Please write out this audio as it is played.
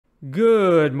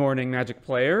Good morning, Magic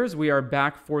players. We are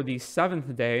back for the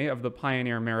 7th day of the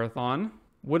Pioneer Marathon.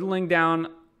 Whittling down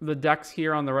the decks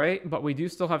here on the right, but we do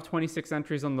still have 26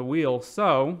 entries on the wheel,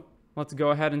 so let's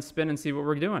go ahead and spin and see what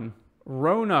we're doing.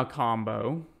 Rona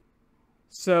combo.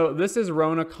 So this is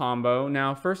Rona combo.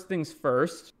 Now, first things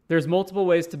first, there's multiple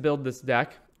ways to build this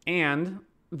deck, and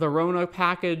the Rona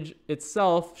package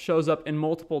itself shows up in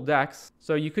multiple decks,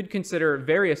 so you could consider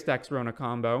various decks Rona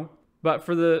combo. But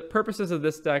for the purposes of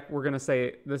this deck, we're going to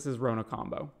say this is Rona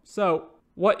combo. So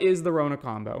what is the Rona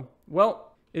combo?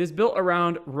 Well, it is built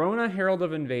around Rona Herald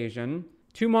of Invasion,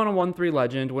 2 mana 1/3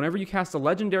 legend. Whenever you cast a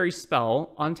legendary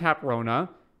spell, untap Rona,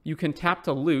 you can tap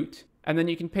to loot, and then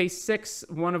you can pay 6,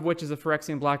 one of which is a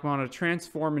Phyrexian black mana, to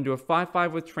transform into a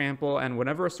 5/5 with trample, and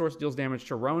whenever a source deals damage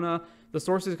to Rona, the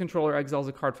source's controller exiles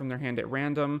a card from their hand at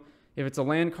random. If it's a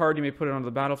land card, you may put it onto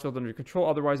the battlefield under your control.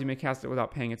 Otherwise, you may cast it without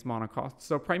paying its mana cost.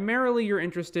 So primarily, you're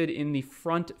interested in the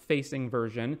front-facing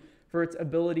version for its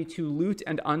ability to loot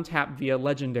and untap via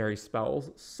legendary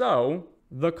spells. So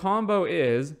the combo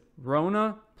is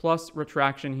Rona plus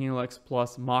Retraction Helix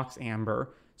plus Mox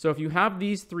Amber. So if you have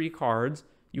these 3 cards,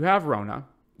 you have Rona.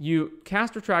 You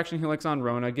cast Retraction Helix on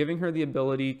Rona, giving her the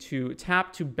ability to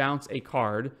tap to bounce a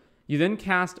card. You then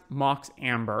cast Mox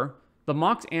Amber. The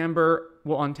Mox Amber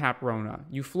will untap Rona.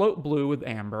 You float blue with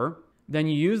Amber. Then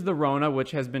you use the Rona, which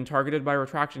has been targeted by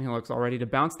Retraction Helix already, to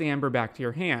bounce the Amber back to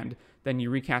your hand. Then you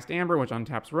recast Amber, which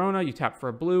untaps Rona. You tap for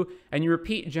a blue, and you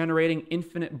repeat, generating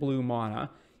infinite blue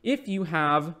mana. If you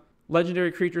have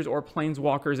legendary creatures or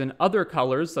planeswalkers in other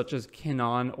colors, such as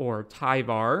Kinnon or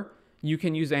Tyvar, you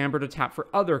can use Amber to tap for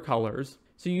other colors.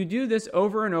 So you do this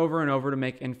over and over and over to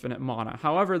make infinite mana.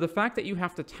 However, the fact that you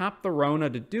have to tap the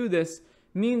Rona to do this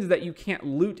means that you can't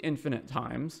loot infinite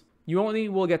times. You only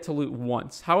will get to loot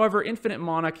once. However, infinite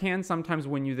mana can sometimes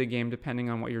win you the game depending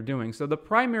on what you're doing. So the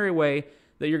primary way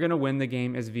that you're going to win the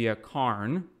game is via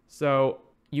Karn. So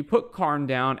you put Karn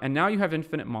down, and now you have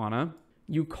infinite mana.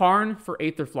 You Karn for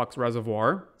Aetherflux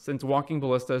Reservoir, since Walking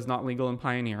Ballista is not legal in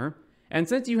Pioneer. And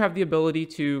since you have the ability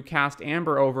to cast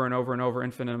Amber over and over and over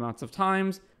infinite amounts of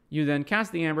times, you then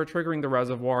cast the Amber, triggering the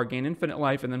Reservoir, gain infinite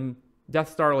life, and then Death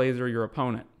Star Laser your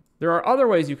opponent. There are other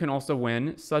ways you can also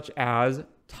win, such as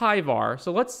Tyvar.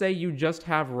 So let's say you just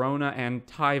have Rona and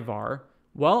Tyvar.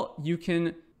 Well, you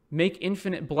can make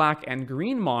infinite black and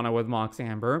green mana with Mox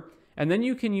Amber, and then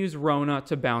you can use Rona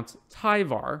to bounce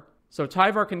Tyvar. So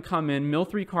Tyvar can come in, mill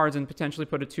 3 cards, and potentially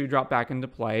put a 2-drop back into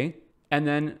play, and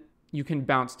then you can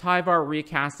bounce Tyvar,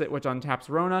 recast it, which untaps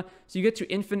Rona. So you get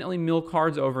to infinitely mill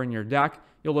cards over in your deck.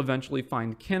 You'll eventually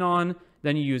find Kinnon.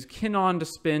 Then you use Kinnon to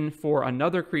spin for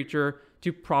another creature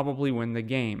to probably win the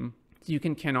game. So you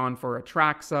can Kinnon for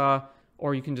Atraxa,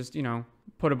 or you can just,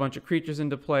 put a bunch of creatures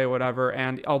into play, whatever.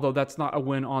 And although that's not a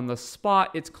win on the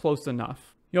spot, it's close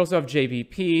enough. You also have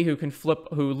JVP,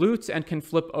 who loots and can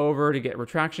flip over to get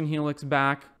Retraction Helix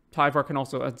back. Tyvar can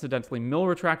also incidentally mill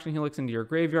Retraction Helix into your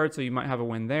graveyard, so you might have a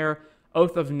win there.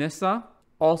 Oath of Nissa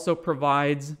also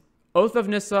provides... Oath of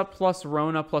Nissa plus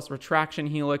Rona plus Retraction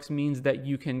Helix means that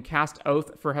you can cast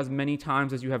Oath for as many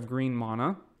times as you have green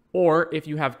mana. Or if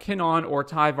you have Kinnon or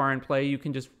Tyvar in play, you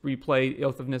can just replay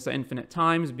Oath of Nissa infinite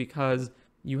times because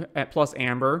plus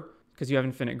Amber, because you have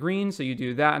infinite green, so you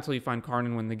do that until you find Karn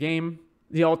and win the game.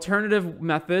 The alternative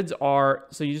methods are,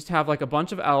 so you just have like a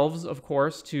bunch of elves, of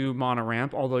course, to mana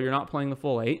ramp, although you're not playing the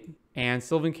full 8, and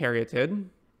Sylvan Caryatid.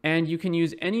 And you can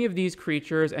use any of these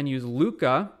creatures and use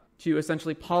Luca to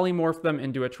essentially polymorph them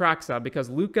into Atraxa, because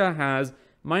Luca has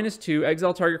 -2,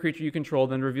 exile target creature you control,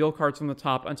 then reveal cards from the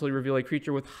top until you reveal a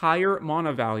creature with higher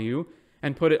mana value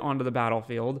and put it onto the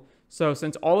battlefield. So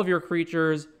since all of your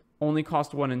creatures only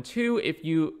cost 1 and 2, if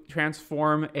you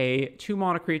transform a 2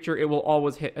 mana creature, it will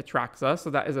always hit Atraxa. So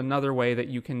that is another way that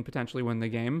you can potentially win the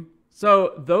game.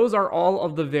 So those are all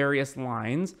of the various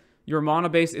lines. Your mana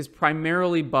base is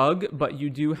primarily Bug, but you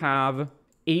do have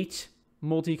 8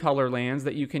 multicolor lands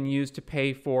that you can use to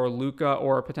pay for Luca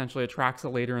or potentially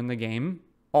Atraxa later in the game.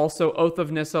 Also, Oath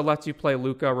of Nissa lets you play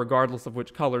Luca regardless of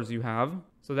which colors you have.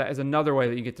 So that is another way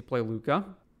that you get to play Luca.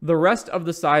 The rest of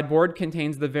the sideboard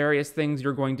contains the various things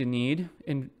you're going to need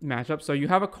in matchup. So you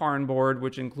have a Karn board,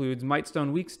 which includes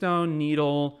Mightstone, Weakstone,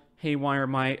 Needle, Haywire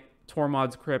Might,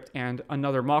 Tormod's Crypt, and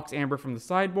another Mox Amber from the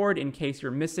sideboard in case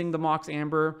you're missing the Mox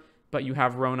Amber, but you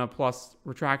have Rona plus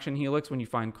Retraction Helix when you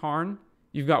find Karn.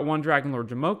 You've got 1 Dragonlord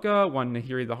Jamoka, 1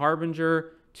 Nahiri the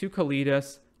Harbinger, 2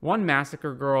 Kalidas, 1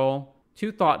 Massacre Girl,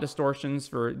 2 Thought Distortions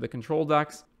for the control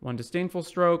decks, 1 Disdainful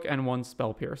Stroke, and 1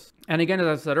 Spell Pierce. And again,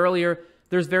 as I said earlier,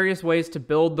 there's various ways to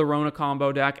build the Rona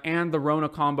combo deck and the Rona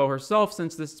combo herself,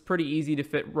 since this is pretty easy to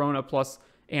fit Rona plus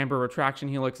Amber Retraction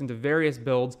Helix into various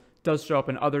builds does show up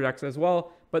in other decks as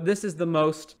well, but this is the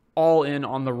most all in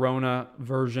on the Rona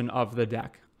version of the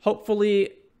deck. Hopefully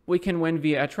we can win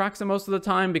via Atraxa most of the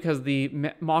time because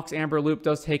the Mox Amber loop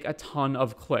does take a ton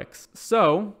of clicks.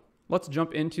 So let's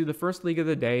jump into the first league of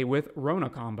the day with Rona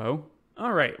combo.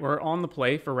 All right, we're on the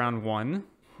play for round 1.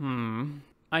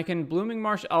 I can Blooming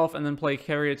Marsh Elf and then play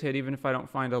Caryatid even if I don't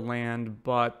find a land,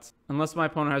 but unless my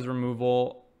opponent has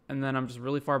removal, and then I'm just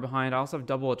really far behind. I also have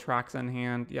double Atraxa in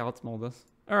hand. Yeah, let's mold this.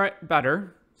 All right,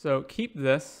 better. So keep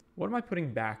this. What am I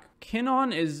putting back?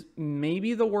 Kinnon is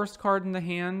maybe the worst card in the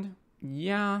hand.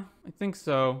 Yeah, I think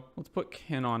so. Let's put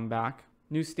Kinnon back.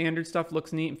 New standard stuff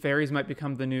looks neat. Fairies might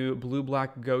become the new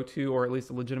blue-black go-to, or at least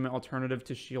a legitimate alternative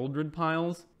to Shieldred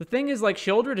piles. The thing is, like,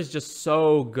 Shieldred is just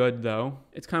so good, though.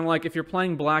 It's kind of like, if you're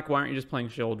playing black, why aren't you just playing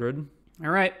Shieldred? All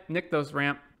right, Nykthos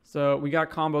ramp. So we got to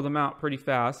combo them out pretty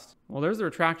fast. Well, there's the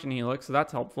Retraction Helix, so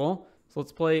that's helpful. So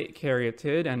let's play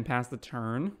Caryatid and pass the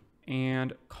turn.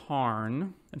 And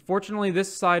Karn. Unfortunately,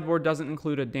 this sideboard doesn't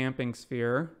include a Damping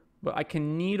Sphere, but I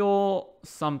can Needle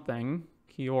something.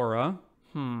 Kiora.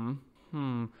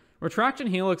 Retraction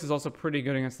Helix is also pretty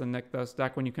good against the Nykthos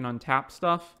deck when you can untap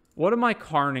stuff. What am I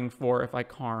Karning for if I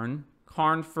Karn?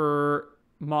 Karn for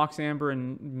Mox Amber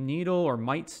and Needle or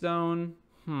Mightstone?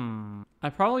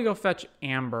 I'd probably go fetch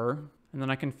Amber, and then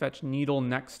I can fetch Needle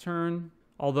next turn.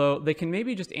 Although they can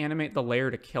maybe just animate the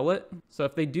layer to kill it. So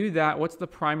if they do that, what's the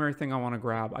primary thing I want to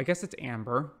grab? I guess it's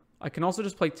Amber. I can also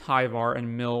just play Tyvar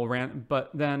and mill, but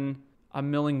then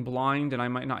I'm milling blind and I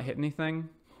might not hit anything.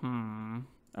 All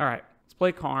right, let's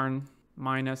play Karn,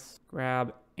 minus,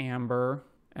 grab Amber,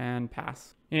 and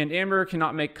pass. And Amber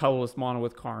cannot make colorless mono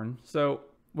with Karn. So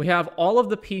we have all of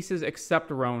the pieces except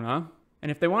Rona.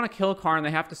 And if they want to kill Karn, they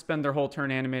have to spend their whole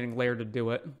turn animating layer to do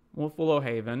it. Wolf Willow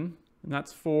Haven. And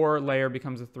that's 4, layer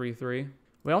becomes a 3/3.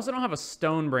 We also don't have a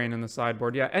Stone Brain in the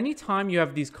sideboard. Yeah, anytime you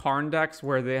have these Karn decks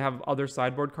where they have other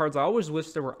sideboard cards, I always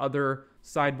wish there were other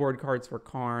sideboard cards for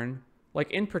Karn. Like,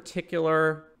 in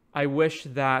particular, I wish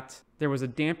that there was a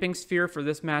Damping Sphere for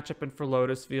this matchup and for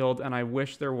Lotus Field, and I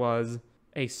wish there was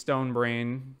a Stone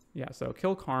Brain. Yeah, so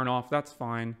kill Karn off, that's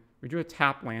fine. We drew a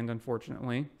tap land,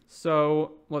 unfortunately.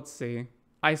 So, let's see.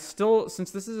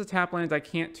 Since this is a tap land, I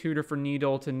can't tutor for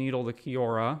Needle to Needle the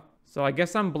Kiora. So I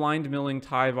guess I'm blind milling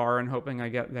Tyvar and hoping I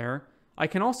get there. I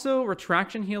can also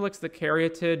Retraction Helix the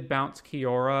Caryatid, bounce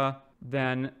Kiora,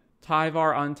 then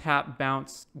Tyvar untap,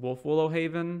 bounce Wolf Willow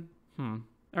Haven. All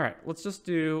right, let's just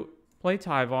play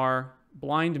Tyvar,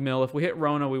 blind mill. If we hit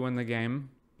Rona, we win the game.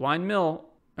 Blind mill.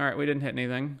 All right, we didn't hit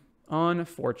anything.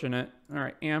 Unfortunate. All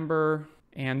right, Amber.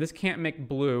 And this can't make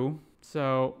blue.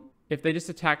 So if they just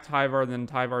attack Tyvar, then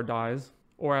Tyvar dies.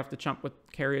 Or I have to chump with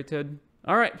Caryatid.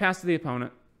 All right, pass to the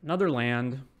opponent. Another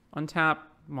land. Untap,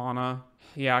 mana.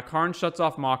 Yeah, Karn shuts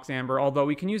off Mox Amber, although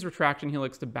we can use Retraction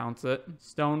Helix to bounce it.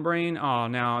 Stone Brain. Oh,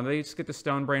 no. They just get to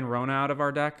Stone Brain Rona out of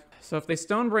our deck. So if they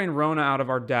Stone Brain Rona out of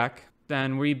our deck,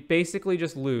 then we basically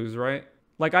just lose, right?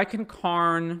 Like, I can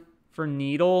Karn for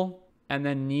Needle, and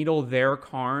then Needle their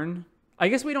Karn. I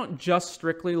guess we don't just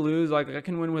strictly lose. Like, I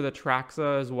can win with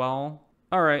Atraxa as well.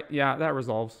 All right, yeah, that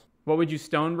resolves. What would you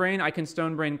Stone Brain? I can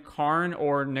Stone Brain Karn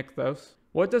or Nykthos.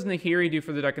 What does Nahiri do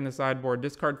for the deck in the sideboard?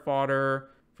 Discard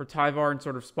fodder for Tyvar and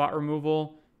sort of spot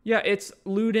removal. Yeah, it's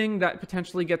looting that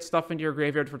potentially gets stuff into your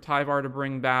graveyard for Tyvar to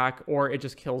bring back, or it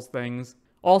just kills things.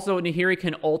 Also, Nahiri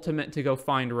can ultimate to go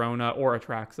find Rona or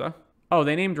Atraxa. Oh,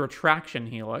 they named Retraction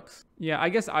Helix. Yeah, I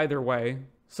guess either way.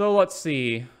 So let's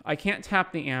see. I can't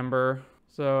tap the Amber,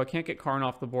 so I can't get Karn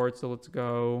off the board, so let's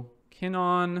go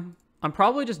Kinnon. I'm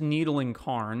probably just needling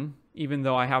Karn, even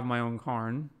though I have my own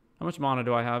Karn. How much mana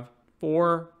do I have?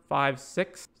 4, 5,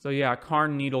 6. So yeah,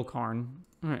 Karn, Needle, Karn.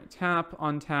 All right, tap,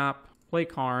 untap, play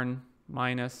Karn,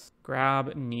 minus,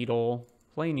 grab, Needle,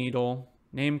 play Needle,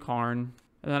 name Karn.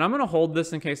 And then I'm going to hold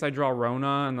this in case I draw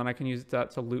Rona, and then I can use that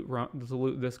to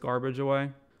loot this garbage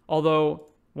away. Although,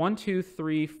 1, 2,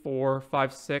 3, 4,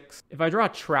 5, 6. If I draw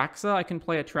Atraxa, I can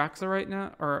play Atraxa right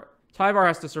now. Or Tyvar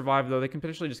has to survive, though. They can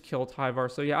potentially just kill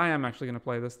Tyvar. So yeah, I am actually going to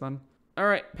play this then. All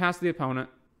right, pass the opponent.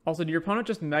 Also, did your opponent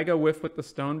just Mega Whiff with the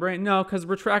Stone Brain? No, because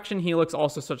Retraction Helix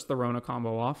also shuts the Rona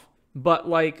combo off. But,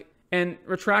 like, and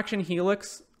Retraction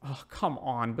Helix... Oh, come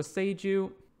on,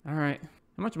 Beseiju. All right.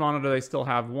 How much mana do they still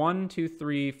have? 1, 2,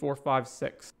 3, 4, 5,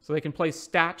 6. So they can play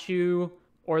Statue,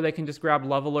 or they can just grab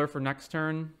Leveler for next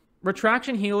turn.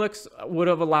 Retraction Helix would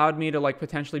have allowed me to, like,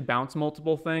 potentially bounce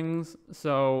multiple things.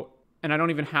 So, and I don't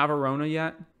even have a Rona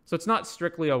yet. So it's not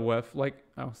strictly a whiff. Like,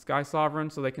 oh, Sky Sovereign,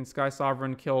 so they can Sky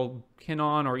Sovereign kill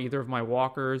Kinnon or either of my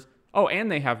walkers. Oh, and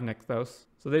they have Nykthos.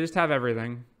 So they just have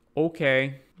everything.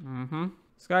 Okay.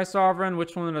 Sky Sovereign,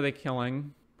 which one are they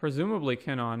killing? Presumably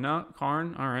Kinnon. No,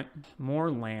 Karn. All right. More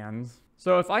lands.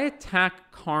 So if I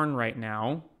attack Karn right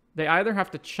now, they either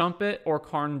have to chump it or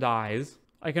Karn dies.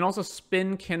 I can also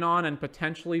spin Kinnon and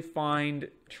potentially find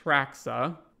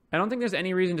Atraxa. I don't think there's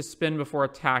any reason to spin before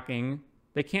attacking.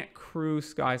 They can't crew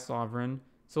Sky Sovereign.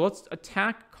 So let's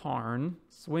attack Karn.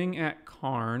 Swing at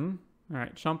Karn. All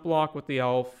right, chump block with the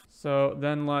elf. So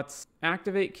then let's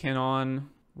activate Kinnon.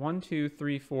 1, 2,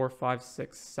 3, 4, 5,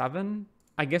 6, 7.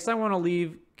 I guess I want to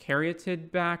leave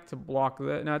Caryatid back to block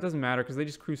that. No, it doesn't matter because they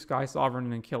just crew Sky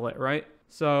Sovereign and kill it, right?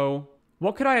 So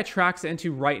what could I Atraxa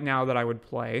into right now that I would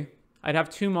play? I'd have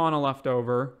 2 mana left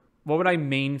over. What would I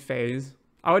main phase?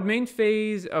 I would main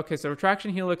phase... Okay, so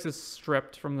Retraction Helix is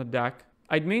stripped from the deck.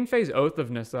 I'd main phase Oath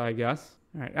of Nissa, I guess.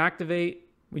 All right, activate.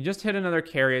 We just hit another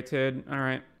Caryatid. All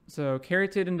right, so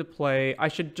Caryatid into play. I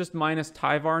should just minus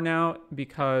Tyvar now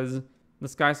because the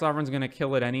Sky Sovereign's going to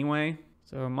kill it anyway.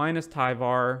 So minus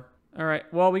Tyvar. All right,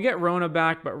 well, we get Rona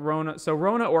back, but Rona... So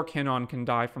Rona or Kinnon can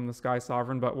die from the Sky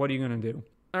Sovereign, but what are you going to do?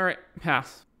 All right,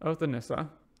 pass. Oath of Nissa.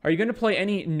 Are you going to play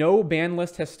any no ban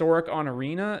list historic on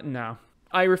Arena? No.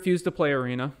 I refuse to play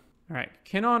Arena. All right,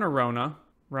 Kinnon or Rona?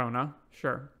 Rona,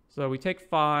 sure. So we take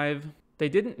 5. They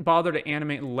didn't bother to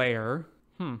animate Lair.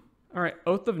 All right,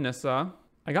 Oath of Nissa.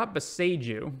 I got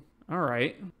Beseiju. All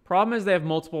right. Problem is they have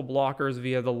multiple blockers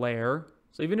via the Lair.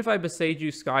 So even if I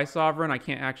Beseiju Sky Sovereign, I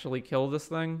can't actually kill this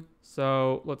thing.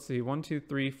 So let's see. 1, 2,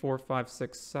 3, 4, 5,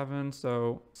 6, 7.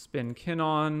 So spin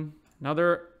Kinnon.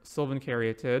 Another Sylvan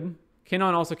Caryatid.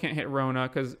 Kinnon also can't hit Rona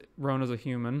because Rona's a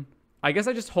human. I guess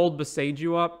I just hold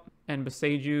Beseiju up and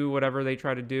Beseiju whatever they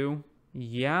try to do.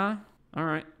 Yeah. All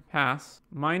right. Pass.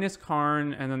 Minus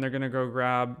Karn, and then they're going to go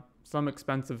grab some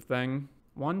expensive thing.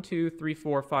 1, 2, 3,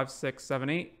 4, 5, 6, 7,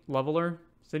 8. Leveler.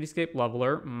 Cityscape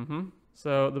Leveler.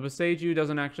 So the Beseiju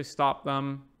doesn't actually stop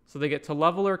them. So they get to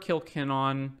Leveler, kill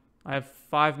Kinnon. I have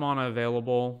 5 mana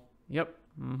available. Yep.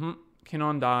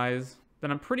 Kinnon dies.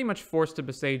 Then I'm pretty much forced to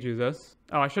Beseiju this.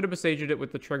 Oh, I should have Beseiju'd it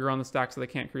with the trigger on the stack so they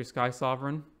can't crew Sky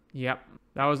Sovereign. Yep.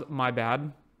 That was my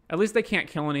bad. At least they can't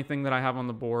kill anything that I have on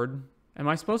the board. Am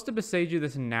I supposed to Beseiju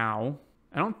this now?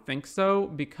 I don't think so,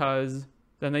 because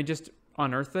then they just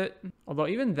unearth it. Although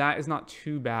even that is not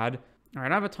too bad. All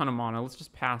right, I have a ton of mana. Let's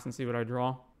just pass and see what I draw.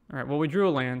 All right, well, we drew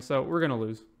a land, so we're going to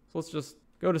lose. So let's just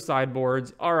go to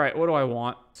sideboards. All right, what do I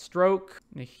want? Stroke,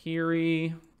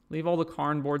 Nahiri, leave all the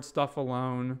Karn board stuff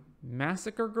alone.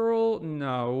 Massacre Girl?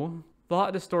 No.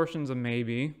 Thought Distortion's a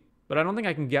maybe, but I don't think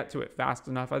I can get to it fast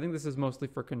enough. I think this is mostly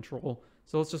for control.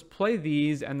 So let's just play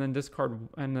these and then discard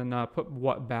and then put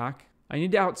what back. I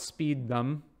need to outspeed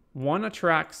them. 1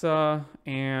 Atraxa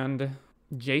and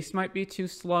Jace might be too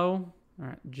slow. All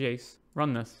right, Jace,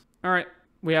 run this. All right,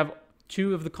 we have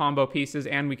 2 of the combo pieces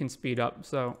and we can speed up.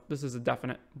 So this is a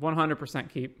definite 100%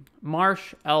 keep.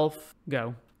 Marsh, Elf,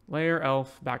 go. Lair,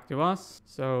 Elf, back to us.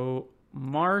 So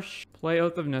Marsh, play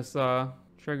Oath of Nissa,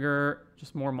 trigger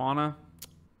just more mana.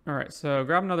 All right, so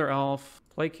grab another Elf,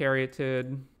 play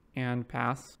Caryatid, and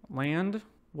pass. Land,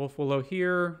 Wolf Willow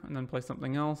here, and then play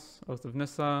something else. Oath of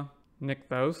Nissa,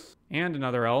 Nykthos, and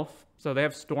another Elf. So they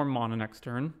have Storm mana next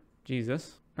turn.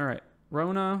 Jesus. All right,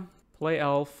 Rona, play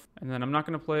Elf, and then I'm not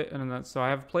going to play, and then so I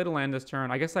have played a land this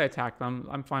turn. I guess I attack them.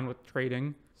 I'm fine with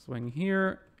trading. Swing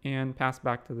here, and pass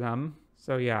back to them.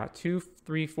 So yeah, 2,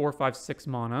 3, 4, 5, 6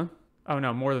 mana. Oh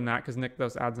no, more than that, because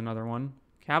Nykthos adds another one.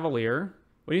 Cavalier.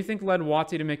 What do you think led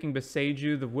WotC to making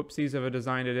Beseiju the whoopsies of a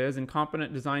design it is?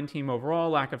 Incompetent design team overall,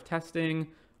 lack of testing,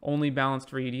 only balanced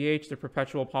for EDH, the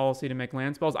perpetual policy to make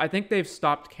land spells. I think they've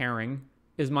stopped caring,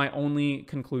 is my only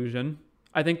conclusion.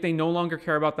 I think they no longer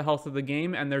care about the health of the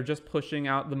game, and they're just pushing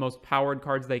out the most powered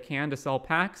cards they can to sell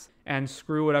packs, and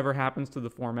screw whatever happens to the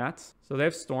formats. So they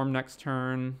have Storm next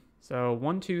turn. So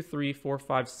 1, 2, 3, 4,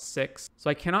 5, 6. So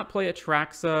I cannot play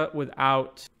Atraxa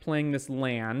without playing this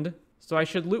land. So I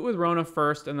should loot with Rona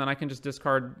first, and then I can just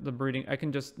discard the breeding. I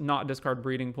can just not discard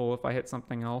Breeding Pool if I hit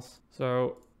something else.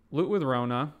 So loot with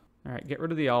Rona. All right, get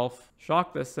rid of the Elf.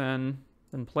 Shock this in.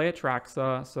 Then play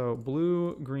Atraxa. So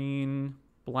blue, green,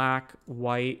 black,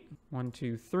 white. 1,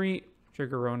 2, 3.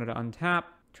 Trigger Rona to untap.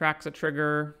 Atraxa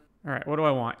trigger. All right, what do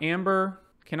I want? Amber.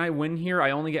 Can I win here?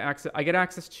 I only get access. I get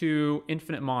access to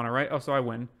infinite mana, right? Oh, so I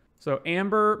win. So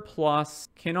Amber plus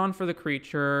Kinnon for the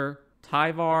creature,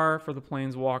 Tyvar for the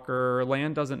planeswalker.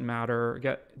 Land doesn't matter.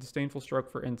 Get Disdainful Stroke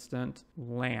for instant.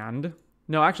 Land.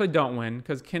 No, actually don't win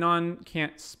because Kinnon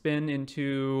can't spin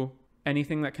into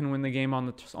anything that can win the game on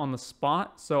the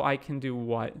spot. So I can do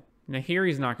what?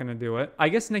 Nahiri's not going to do it. I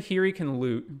guess Nahiri can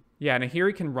loot. Yeah,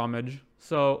 Nahiri can rummage.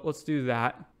 So let's do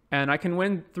that. And I can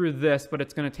win through this, but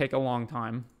it's going to take a long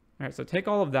time. All right, so take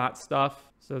all of that stuff.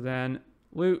 So then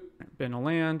loot, bin a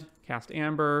land, cast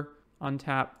Amber,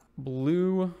 untap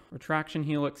blue, retraction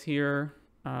helix here,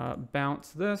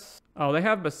 bounce this. Oh, they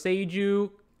have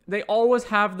Boseiju. They always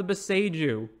have the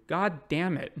Boseiju. God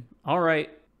damn it. All right.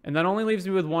 And that only leaves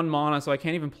me with 1 mana, so I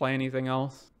can't even play anything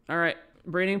else. All right.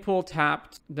 Breeding Pool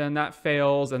tapped, then that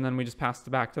fails, and then we just pass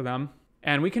it back to them.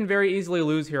 And we can very easily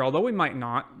lose here, although we might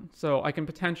not. So I can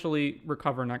potentially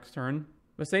recover next turn.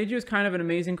 Boseiju is kind of an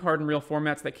amazing card in real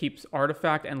formats that keeps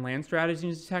artifact and land strategies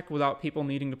in check without people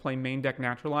needing to play main deck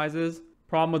naturalizes.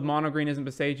 Problem with mono green isn't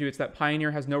Boseiju, it's that Pioneer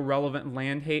has no relevant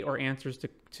land hate or answers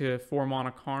to 4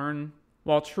 mana Karn.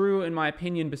 While true, in my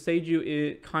opinion, Boseiju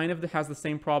it kind of has the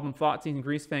same problem Thoughtseize and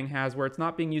Greasefang has, where it's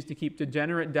not being used to keep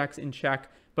degenerate decks in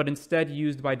check, but instead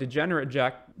used by degenerate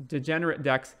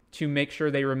decks to make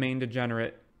sure they remain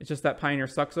degenerate. It's just that Pioneer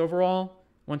sucks overall.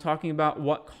 When talking about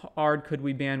what card could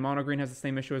we ban, mono green has the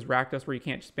same issue as Rakdos, where you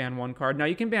can't just ban 1 card. Now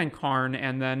you can ban Karn,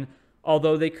 and then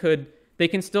although they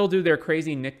can still do their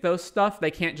crazy Nykthos stuff,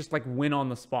 they can't just like win on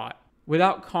the spot.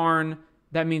 Without Karn,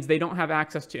 that means they don't have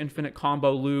access to infinite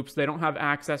combo loops. They don't have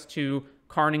access to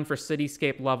Karning for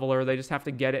Cityscape Leveler. They just have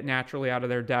to get it naturally out of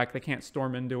their deck. They can't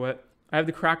storm into it. I have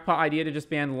the crackpot idea to just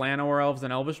ban Llanowar Elves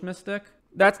and Elvish Mystic.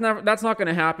 That's not going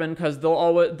to happen because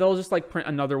they'll just like print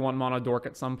another 1 mana dork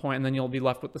at some point, and then you'll be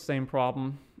left with the same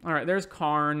problem. All right, there's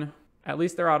Karn. At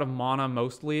least they're out of mana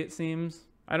mostly, it seems.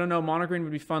 I don't know. Mono green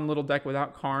would be fun little deck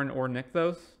without Karn or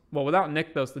Nykthos. Well, without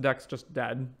Nykthos, the deck's just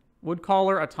dead.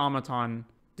 Woodcaller, Automaton.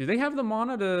 Do they have the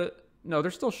mana to... No, they're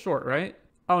still short, right?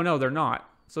 Oh, no, they're not.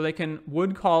 So they can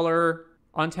Woodcaller,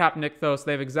 untap Nykthos.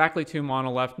 They have exactly 2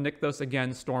 mana left. Nykthos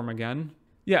again, Storm again.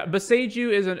 Yeah,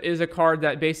 Boseiju is a card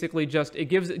that basically just... It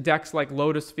gives decks like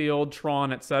Lotus Field,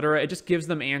 Tron, etc. It just gives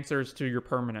them answers to your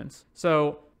permanents.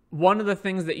 So one of the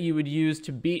things that you would use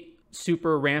to beat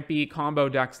super rampy combo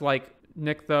decks like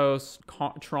Nykthos,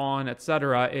 Tron,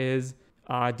 etc. is...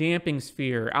 Damping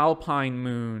Sphere, Alpine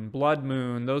Moon, Blood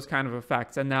Moon, those kind of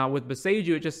effects. And now with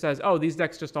Boseiju, it just says, oh, these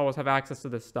decks just always have access to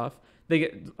this stuff. They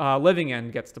get Living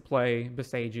End gets to play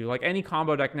Boseiju. Like any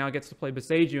combo deck now gets to play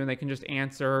Boseiju, and they can just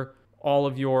answer all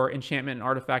of your enchantment and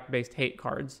artifact-based hate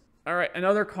cards. All right,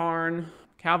 another Karn,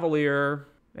 Cavalier.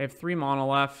 They have 3 mana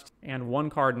left and 1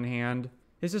 card in hand.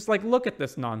 It's just like, look at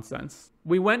this nonsense.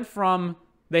 We went from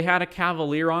they had a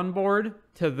Cavalier on board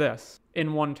to this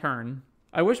in 1 turn.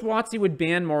 I wish WotC would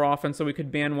ban more often so we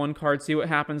could ban 1 card, see what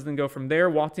happens, then go from there.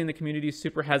 WotC in the community is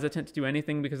super hesitant to do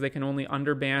anything because they can only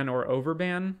underban or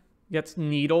overban. Gets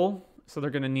Needle, so they're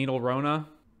going to Needle Rona.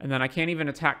 And then I can't even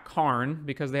attack Karn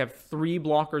because they have 3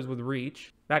 blockers with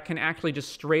Reach. That can actually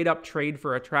just straight up trade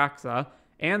for Atraxa.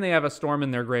 And they have a Storm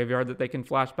in their graveyard that they can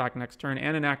flash back next turn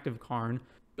and an active Karn.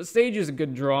 Boseiju is a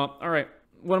good draw. All right,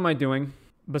 what am I doing?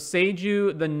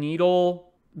 Boseiju, the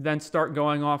Needle, then start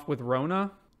going off with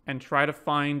Rona and try to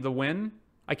find the win.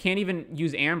 I can't even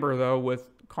use Amber, though, with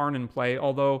Karn in play,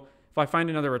 although if I find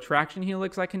another Retraction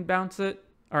Helix, I can bounce it.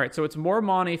 All right, so it's more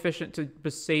mana efficient to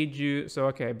Boseiju. So,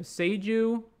 okay,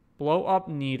 Boseiju, blow up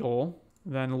Needle,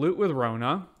 then loot with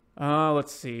Rona.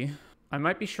 Let's see. I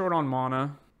might be short on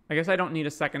mana. I guess I don't need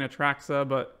a second Atraxa,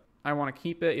 but I want to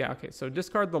keep it. Yeah, okay, so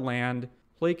discard the land,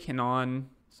 play Kinnon.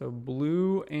 So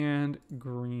blue and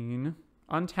green.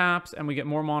 Untaps, and we get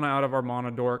more mana out of our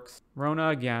mana dorks. Rona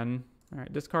again. All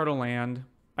right, discard a land.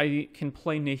 I can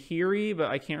play Nahiri, but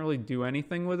I can't really do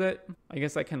anything with it. I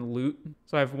guess I can loot.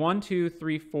 So I have 1, 2,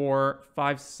 3, 4,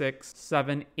 5, 6,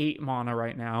 7, 8 mana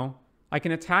right now. I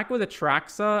can attack with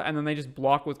Atraxa, and then they just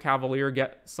block with Cavalier,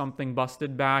 get something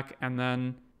busted back, and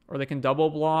then... Or they can double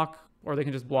block, or they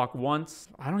can just block once.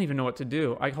 I don't even know what to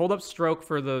do. I hold up Stroke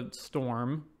for the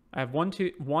Storm. I have 1,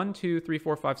 2, 3,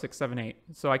 4, 5, 6, 7, 8.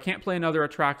 So I can't play another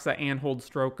Atraxa and hold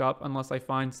Stroke up unless I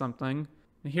find something.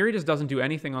 And here he just doesn't do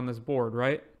anything on this board,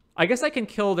 right? I guess I can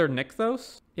kill their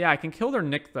Nykthos. Yeah, I can kill their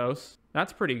Nykthos.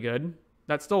 That's pretty good.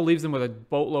 That still leaves them with a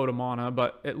boatload of mana,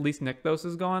 but at least Nykthos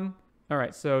is gone. All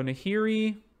right, so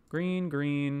Nahiri, green,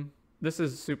 green. This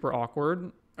is super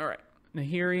awkward. All right,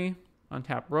 Nahiri,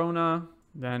 untap Rona,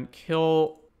 then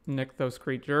kill Nykthos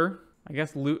creature. I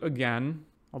guess loot again.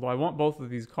 Although I want both of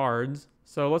these cards.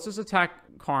 So let's just attack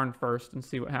Karn first and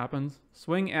see what happens.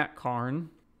 Swing at Karn.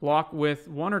 Block with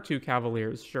 1 or 2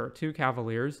 Cavaliers. Sure, 2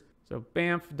 Cavaliers. So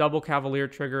Bamf, double Cavalier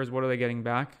triggers. What are they getting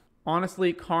back?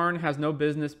 Honestly, Karn has no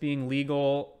business being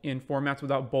legal in formats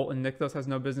without Bolt, and Nykthos has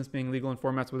no business being legal in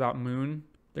formats without Moon.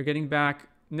 They're getting back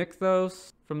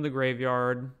Nykthos from the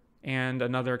graveyard and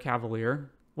another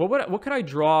Cavalier. What could I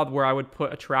draw where I would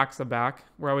put Atraxa back?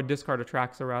 Where I would discard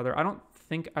Atraxa, rather. I don't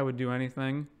think I would do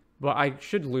anything, but I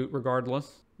should loot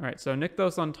regardless. All right, so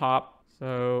Nykthos on top.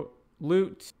 So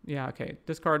loot. Yeah, okay.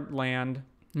 Discard land.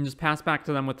 and just pass back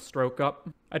to them with stroke up.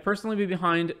 I'd personally be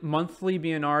behind monthly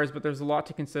BNRs, but there's a lot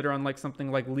to consider on like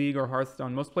something like League or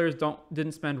Hearthstone. Most players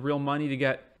didn't spend real money to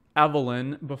get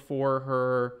Evelyn before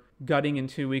her gutting in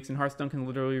 2 weeks, and Hearthstone can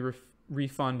literally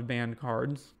refund banned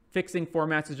cards. Fixing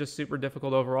formats is just super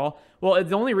difficult overall. Well,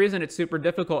 the only reason it's super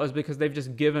difficult is because they've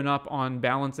just given up on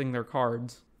balancing their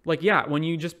cards. Like, yeah, when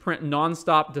you just print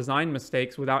non-stop design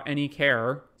mistakes without any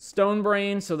care.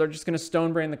 Stonebrain, so they're just going to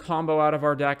Stonebrain the combo out of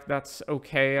our deck. That's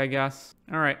okay, I guess.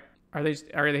 All right. Are they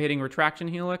hitting Retraction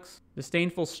Helix?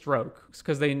 Disdainful Stroke. It's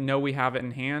because they know we have it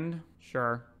in hand?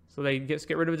 Sure. So they get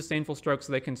rid of Disdainful Stroke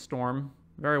so they can Storm.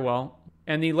 Very well.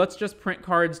 And the let's just print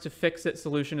cards to fix it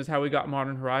solution is how we got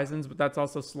Modern Horizons, but that's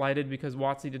also slighted because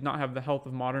WotC did not have the health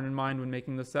of Modern in mind when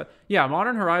making this set. Yeah,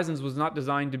 Modern Horizons was not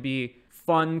designed to be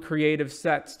fun, creative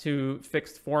sets to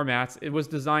fixed formats. It was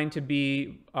designed to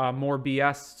be more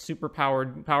BS,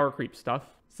 super-powered power creep stuff.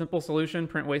 Simple solution,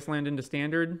 print Wasteland into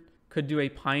Standard. Could do a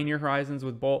Pioneer Horizons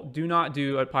with Bolt. Do not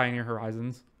do a Pioneer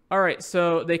Horizons. All right,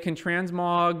 so they can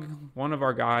transmog one of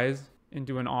our guys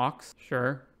into an Ox.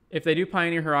 Sure. If they do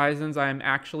Pioneer Horizons, I am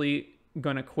actually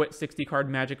going to quit 60-card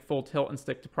Magic full tilt and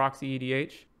stick to proxy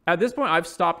EDH. At this point, I've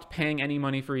stopped paying any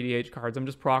money for EDH cards. I'm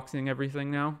just proxying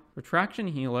everything now. Retraction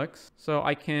Helix. So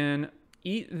I can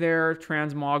eat their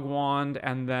Transmog Wand,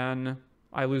 and then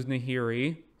I lose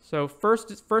Nahiri. So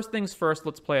first things first,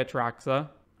 let's play Atraxa.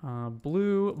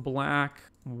 Blue, black,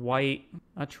 white,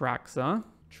 Atraxa.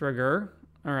 Trigger.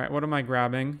 All right, what am I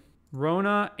grabbing?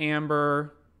 Rona,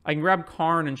 Amber. I can grab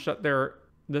Karn and shut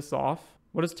this off.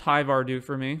 What does Tyvar do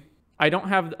for me? I don't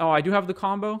have... Oh, I do have the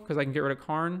combo because I can get rid of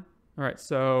Karn. All right,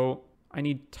 so I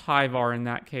need Tyvar in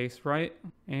that case, right?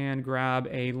 And grab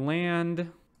a land.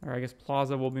 Or I guess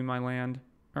Plaza will be my land.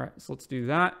 All right, so let's do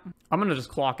that. I'm going to just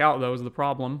clock out, though, is the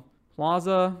problem.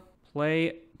 Plaza,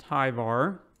 play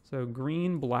Tyvar. So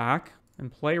green, black,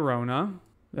 and play Rona.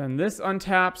 Then this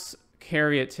untaps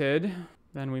Caryatid.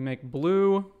 Then we make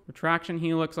blue, Retraction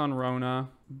Helix on Rona,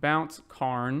 bounce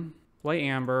Karn, play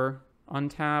Amber,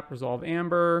 untap, resolve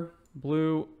Amber,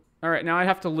 blue. All right, now I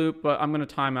have to loop, but I'm going to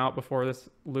time out before this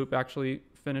loop actually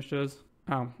finishes.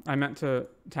 Oh, I meant to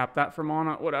tap that for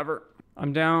mana, whatever.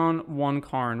 I'm down 1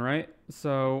 Karn, right?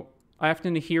 So I have to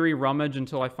Nahiri Rummage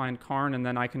until I find Karn, and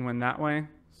then I can win that way.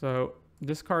 So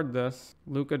discard this.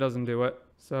 Luca doesn't do it.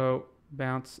 So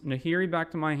bounce Nahiri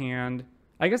back to my hand.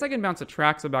 I guess I can bounce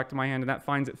Atraxa back to my hand, and that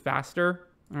finds it faster.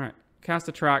 All right, cast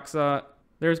Atraxa.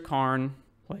 There's Karn.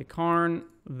 Play Karn,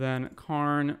 then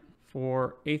Karn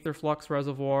for Aetherflux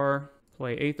Reservoir.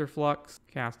 Play Aetherflux,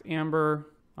 cast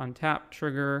Amber, untap,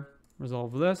 trigger,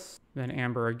 resolve this. Then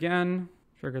Amber again,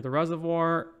 trigger the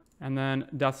Reservoir, and then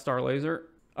Death Star Laser.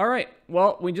 All right,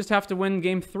 well, we just have to win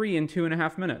game 3 in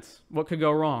 2.5 minutes. What could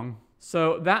go wrong?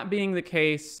 So that being the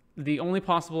case, the only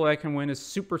possible way I can win is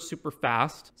super, super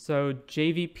fast. So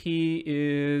JVP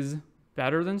is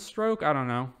better than Stroke? I don't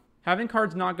know. Having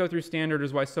cards not go through Standard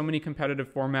is why so many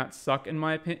competitive formats suck, in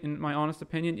my honest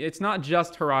opinion. It's not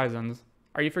just Horizons.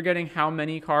 Are you forgetting how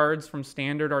many cards from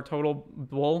Standard are total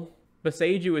bull?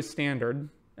 Beseiju is Standard.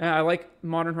 I like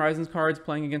Modern Horizons cards.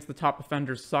 Playing against the top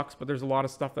offenders sucks, but there's a lot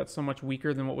of stuff that's so much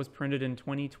weaker than what was printed in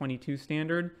 2022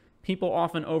 Standard. People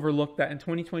often overlook that in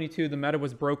 2022, the meta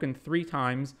was broken 3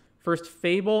 times. First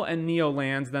Fable and Neo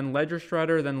lands, then Ledger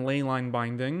Shredder, then Leyline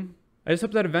Binding. I just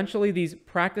hope that eventually these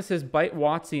practices bite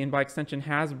WotC and by extension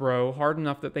Hasbro hard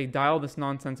enough that they dial this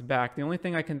nonsense back. The only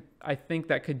thing I think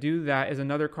that could do that is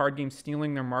another card game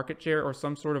stealing their market share or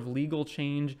some sort of legal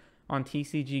change on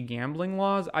TCG gambling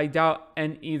laws. I doubt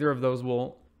either of those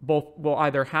will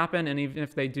either happen, and even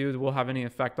if they do, will have any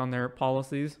effect on their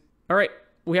policies. All right.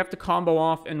 We have to combo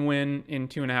off and win in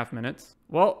 2.5 minutes.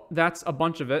 Well, that's a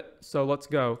bunch of it, so let's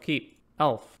go. Keep.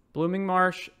 Elf. Blooming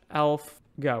Marsh. Elf.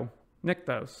 Go.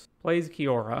 Nykthos. Plays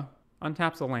Kiora.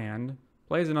 Untaps a land.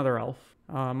 Plays another elf.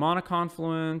 Mana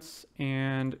Confluence.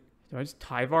 And do I just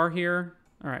Tyvar here?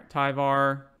 All right,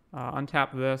 Tyvar.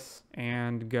 Untap this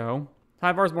and go.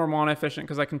 Tyvar's more mana efficient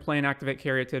because I can play and activate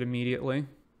Caryatid immediately.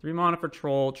 3 mana for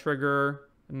Troll. Trigger.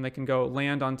 And they can go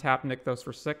land, untap Nykthos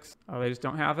for 6. Oh, they just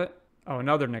don't have it? Oh,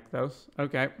 another Nykthos.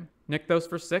 Okay. Nykthos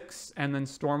for 6, and then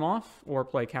Storm off, or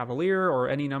play Cavalier, or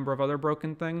any number of other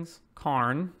broken things.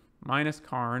 Karn. Minus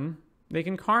Karn. They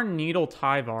can Karn Needle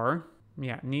Tyvar.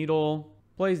 Yeah, Needle.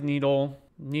 Plays Needle.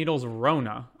 Needle's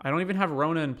Rona. I don't even have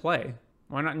Rona in play.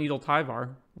 Why not Needle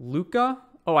Tyvar? Luca?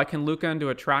 Oh, I can Luca into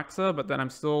Atraxa, but then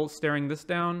I'm still staring this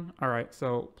down. All right,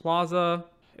 so Plaza.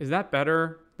 Is that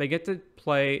better? They get to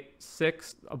play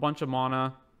 6, a bunch of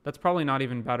mana. That's probably not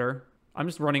even better. I'm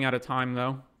just running out of time,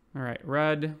 though. All right,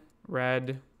 red,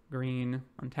 red, green.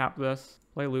 Untap this.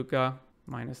 Play Luca.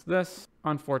 Minus this.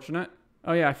 Unfortunate.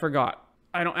 Oh yeah, I forgot.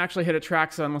 I don't actually hit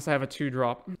Atraxa unless I have a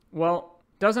 2-drop. Well,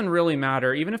 doesn't really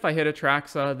matter. Even if I hit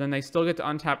Atraxa, then they still get to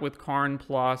untap with Karn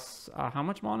plus... how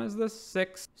much mana is this?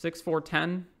 6, 4,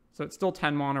 10? So it's still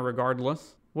 10 mana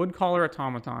regardless. Woodcaller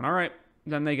Automaton. All right,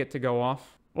 then they get to go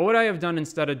off. What would I have done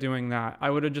instead of doing that? I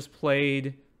would have just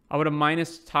played... I would have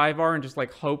minus Tyvar and just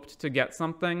like hoped to get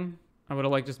something. I would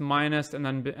have like just minused and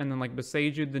then like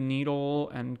Besaju'd the Needle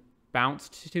and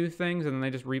bounced 2 things, and then they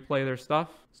just replay their stuff.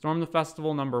 Storm the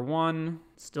Festival, number 1,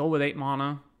 still with 8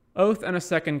 mana. Oath and a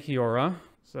second Kiora,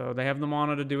 so they have the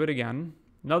mana to do it again.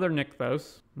 Another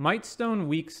Nykthos. Mightstone,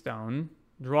 Weakstone,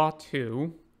 draw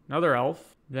 2, another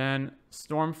Elf. Then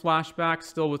Storm Flashback,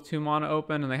 still with 2 mana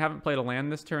open, and they haven't played a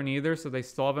land this turn either, so they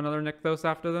still have another Nykthos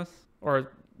after this.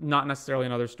 Or not necessarily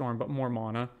another Storm, but more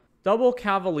mana. Double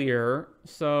Cavalier,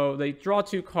 so they draw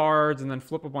 2 cards and then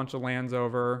flip a bunch of lands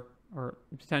over. Or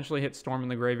potentially hit Storm in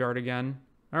the graveyard again.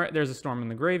 All right, there's a Storm in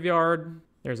the graveyard.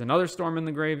 There's another Storm in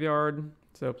the graveyard.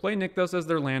 So play Nykthos as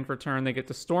their land for turn. They get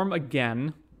to Storm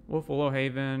again. Wolf Willow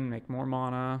Haven, make more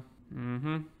mana.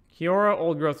 Kiora,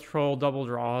 Old Growth Troll, double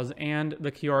draws. And the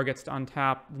Kiora gets to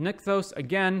untap Nykthos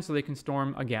again so they can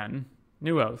Storm again.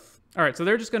 New Oath. All right, so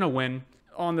they're just going to win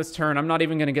on this turn. I'm not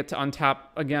even going to get to untap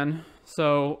again.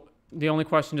 So the only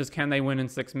question is, can they win in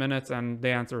 6 minutes? And the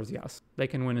answer is yes. They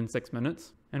can win in 6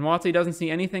 minutes. And WotC doesn't see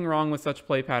anything wrong with such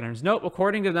play patterns. Nope,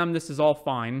 according to them, this is all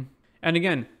fine. And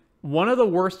again, one of the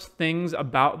worst things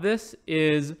about this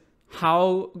is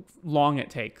how long it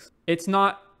takes. It's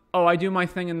not, oh, I do my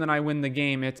thing and then I win the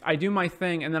game. It's, I do my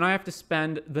thing and then I have to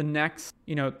spend the next,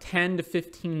 10 to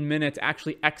 15 minutes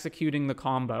actually executing the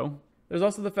combo. There's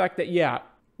also the fact that, yeah,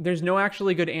 there's no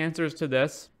actually good answers to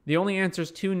this. The only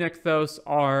answers to Nykthos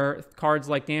are cards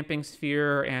like Damping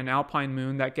Sphere and Alpine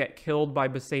Moon that get killed by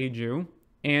Besaju.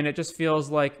 And it just feels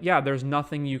like, yeah, there's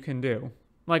nothing you can do.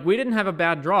 Like, we didn't have a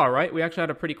bad draw, right? We actually had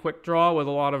a pretty quick draw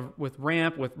with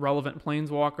ramp, with relevant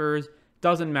planeswalkers.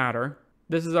 Doesn't matter.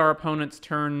 This is our opponent's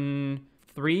turn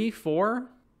 3, 4,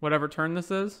 whatever turn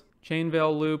this is.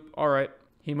 Chainveil Loop. All right.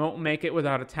 He won't make it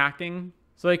without attacking.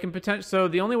 So he can so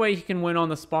the only way he can win on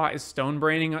the spot is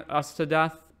Stonebraining us to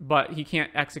death, but he can't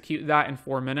execute that in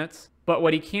 4 minutes. But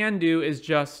what he can do is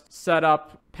just set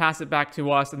up, pass it back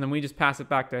to us, and then we just pass it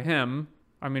back to him.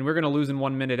 I mean, we're going to lose in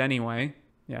 1 minute anyway.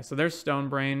 Yeah, so there's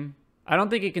Stonebrain. I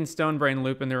don't think he can Stonebrain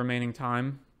Loop in the remaining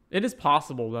time. It is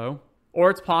possible, though.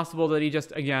 Or it's possible that he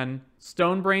just, again,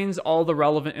 Stonebrains all the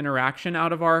relevant interaction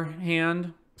out of our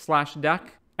hand /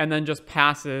 deck, and then just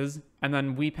passes, and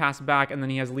then we pass back, and then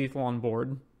he has lethal on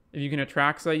board. If you can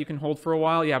Atraxa, you can hold for a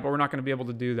while. Yeah, but we're not going to be able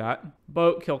to do that.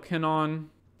 Boat, kill Kinnon.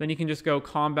 Then you can just go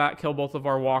combat, kill both of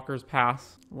our walkers,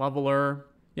 pass. Leveler.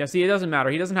 Yeah, see, it doesn't matter.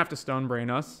 He doesn't have to Stonebrain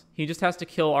us. He just has to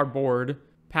kill our board,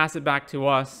 pass it back to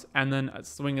us, and then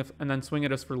swing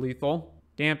at us for lethal.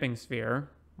 Damping Sphere.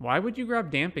 Why would you grab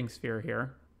Damping Sphere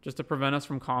here? Just to prevent us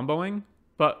from comboing?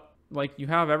 But, like, you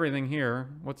have everything here.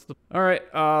 What's the... All right,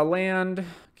 land,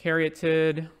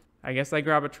 Caryatid. I guess I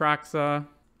grab Atraxa.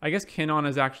 I guess Kinnon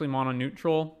is actually mono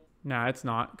neutral. Nah, it's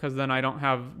not, because then I don't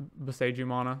have Besaju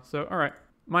mana. So, all right.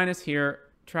 Minus here,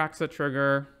 Atraxa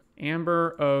trigger,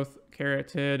 Amber, Oath,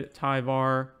 Caryatid,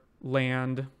 Tyvar,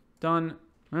 land. Done.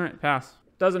 All right, pass.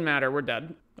 Doesn't matter, we're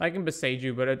dead. I can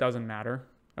Besaju, but it doesn't matter.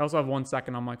 I also have 1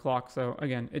 second on my clock, so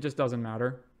again, it just doesn't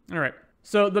matter. All right.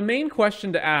 So the main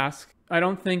question to ask, I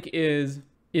don't think is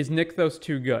Nykthos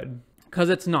too good? Because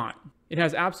it's not. It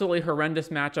has absolutely horrendous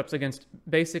matchups against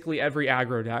basically every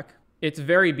aggro deck. It's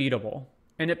very beatable.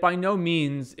 And it by no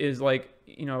means is like,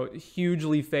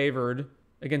 hugely favored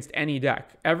against any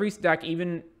deck. Every deck,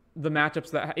 even the decks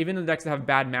that have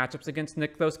bad matchups against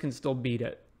Nykthos can still beat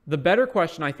it. The better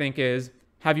question, I think, is,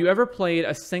 have you ever played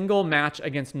a single match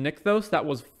against Nykthos that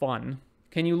was fun?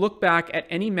 Can you look back at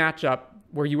any matchup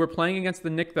where you were playing against the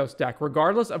Nykthos deck,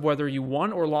 regardless of whether you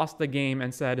won or lost the game,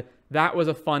 and said, that was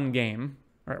a fun game?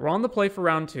 All right, we're on the play for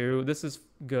round 2. This is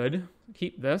good.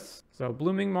 Keep this. So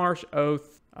Blooming Marsh,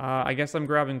 Oath. I guess I'm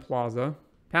grabbing Plaza.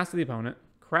 Pass to the opponent.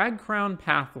 Crag Crown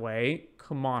Pathway,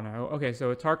 Kumano. Okay,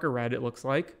 so Atarka Red, it looks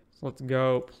like. So let's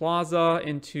go Plaza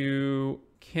into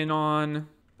Kinnon.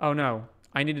 Oh, no.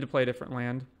 I needed to play a different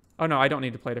land. Oh, no, I don't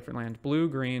need to play a different land. Blue,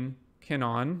 green,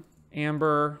 Kinnon,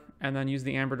 Amber, and then use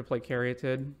the Amber to play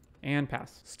Caryatid, and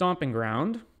pass. Stomping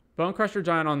Ground. Bone Crusher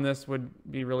Giant on this would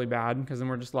be really bad, because then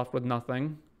we're just left with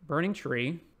nothing. Burning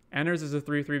Tree. Enters as a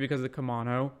 3/3 because of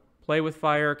Kumano. Play with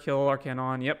fire, kill our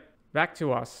Kinnon. Yep. Back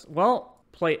to us. Well,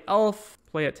 play Elf,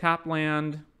 play a tap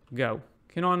land, go.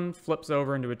 Kinnon flips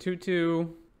over into a 2/2.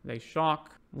 They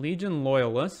shock. Legion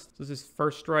Loyalist. This is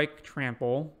first strike,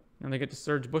 trample. And they get to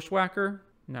Surge Bushwhacker.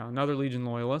 No, another Legion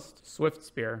Loyalist. Swift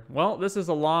Spear. Well, this is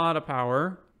a lot of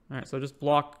power. All right, so just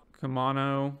block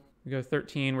Kumano. We go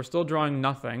 13. We're still drawing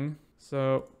nothing.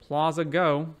 So Plaza,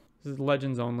 go. This is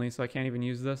Legends only, so I can't even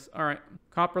use this. All right,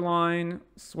 Copperline,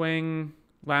 swing.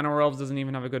 Llanowar Elves doesn't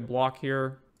even have a good block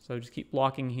here, so just keep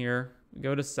blocking here. We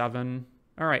go to 7.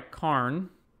 All right, Karn.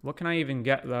 What can I even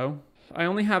get, though? I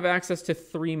only have access to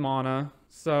 3 mana,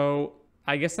 so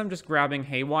I guess I'm just grabbing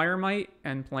Haywire Might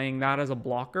and playing that as a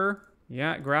blocker.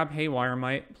 Yeah, grab Haywire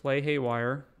Might, play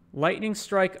Haywire. Lightning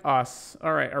Strike us.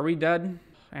 All right, are we dead?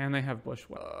 And they have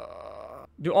Bushwhack.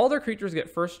 Do all their creatures get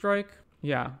first strike?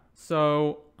 Yeah,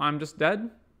 so I'm just dead.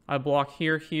 I block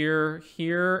here, here,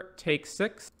 here, take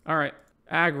 6. All right,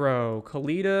 aggro,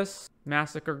 Kalitas,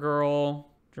 Massacre Girl,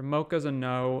 Dramoka's a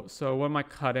no, so what am I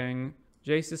cutting?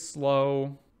 Jace is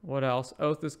slow. What else?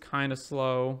 Oath is kind of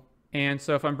slow. And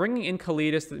so if I'm bringing in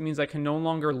Kalitas, that means I can no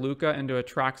longer Luca into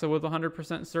Atraxa with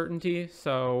 100% certainty.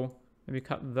 So maybe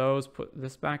cut those, put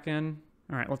this back in.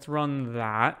 All right, let's run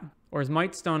that. Or is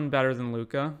Mightstone better than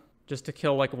Luca? Just to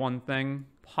kill like one thing?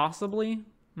 Possibly?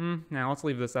 Now let's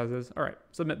leave this as is. All right,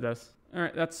 submit this. All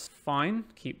right, that's fine.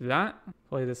 Keep that.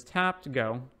 Play this tapped,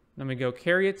 go. Then we go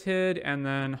Caryatid, and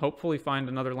then hopefully find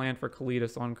another land for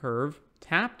Kalitas on curve.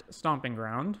 Tapped, Stomping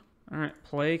Ground. All right,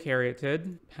 play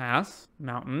Caryatid, pass,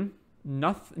 Mountain.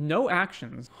 No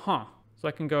actions, huh? So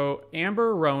I can go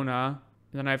Amber, Rona,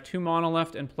 and then I have 2 mana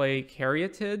left and play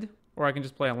Caryatid, or I can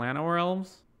just play a Llanowar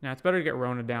Elves. Now it's better to get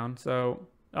Rona down, so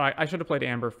I should have played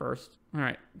Amber first. All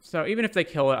right, so even if they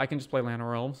kill it, I can just play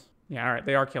Llanowar Elves. Yeah, all right,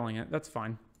 they are killing it. That's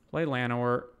fine. Play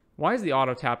Llanowar. Why is the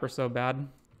auto tapper so bad?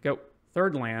 Go.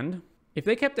 3rd land. If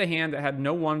they kept a hand that had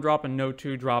no 1-drop and no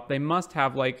 2-drop, they must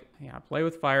have like, yeah, play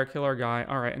with Fire, kill our guy.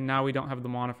 All right, and now we don't have the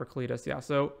mana for Kalitas. Yeah,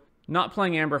 so not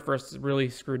playing Amber first really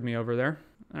screwed me over there.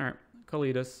 All right,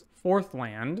 Kalitas. 4th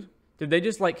land. Did they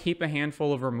just like keep a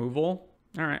handful of removal?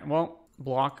 All right, well,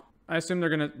 block. I assume they're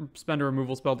going to spend a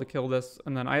removal spell to kill this,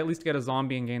 and then I at least get a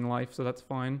zombie and gain life, so that's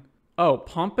fine. Oh,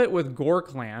 pump it with Gore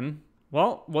Clan.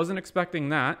 Well, wasn't expecting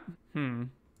that.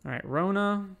 All right,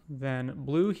 Rona, then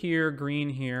blue here, green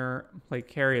here, play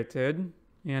Caryatid,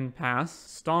 and pass.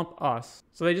 Stomp us.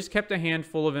 So they just kept a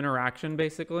handful of interaction,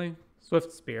 basically.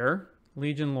 Swift Spear,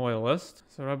 Legion Loyalist.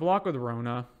 So I block with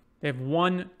Rona. They have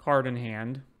 1 card in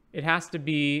hand. It has to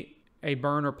be a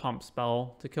burn or pump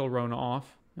spell to kill Rona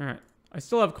off. All right. I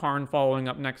still have Karn following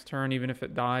up next turn, even if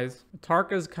it dies.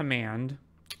 Atarka's Command.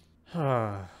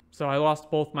 So I lost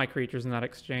both my creatures in that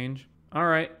exchange. All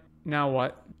right, now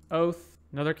what? Oath,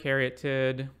 another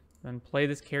Caryatid, then play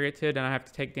this Caryatid, and I have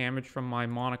to take damage from my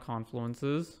mana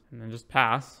confluences, and then just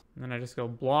pass. And then I just go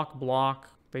block, block.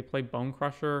 They play Bone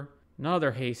Crusher. Another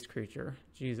haste creature.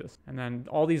 Jesus. And then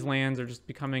all these lands are just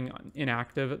becoming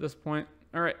inactive at this point.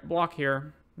 All right, block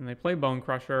here. And they play Bone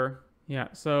Crusher. Yeah,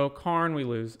 so Karn, we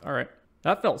lose. All right.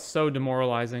 That felt so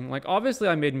demoralizing. Like, obviously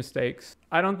I made mistakes.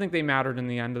 I don't think they mattered in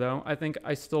the end, though. I think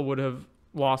I still would have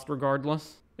lost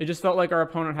regardless. It just felt like our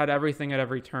opponent had everything at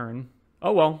every turn.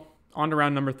 Oh well, on to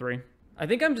round number 3. I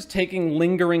think I'm just taking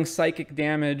lingering psychic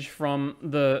damage from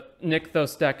the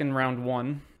Nykthos deck in round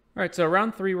 1. All right, so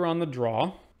round 3, we're on the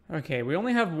draw. Okay, we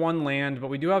only have 1 land, but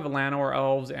we do have Llanowar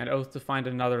Elves and Oath to find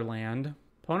another land.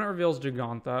 Opponent reveals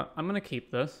Giganta. I'm going to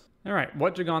keep this. All right,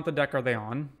 what Giganta deck are they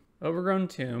on? Overgrown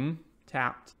Tomb.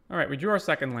 Tapped. All right, we drew our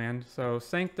 2nd land. So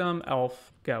Sanctum,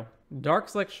 Elf, go.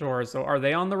 Darkslick Shores. So are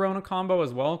they on the Rona combo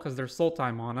as well? Because they're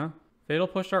Sultai mana. Fatal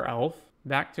Push our Elf.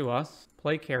 Back to us.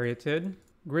 Play Caryatid.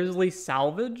 Grizzly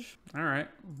Salvage. All right,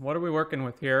 what are we working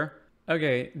with here?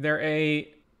 Okay, they're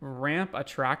a Ramp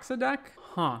Atraxa deck?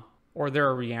 Huh. Or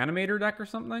they're a Reanimator deck or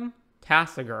something?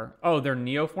 Tasigur. Oh, they're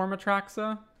Neoform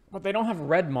Atraxa? But they don't have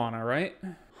red mana, right?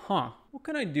 Huh. What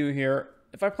can I do here?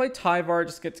 If I play Tyvar, it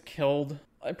just gets killed.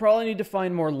 I probably need to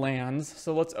find more lands,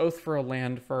 so let's Oath for a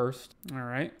land first. All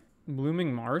right.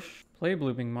 Blooming Marsh. Play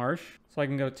Blooming Marsh. So I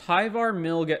can go Tyvar,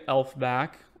 Mill, get Elf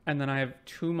back, and then I have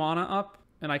 2 mana up,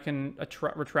 and I can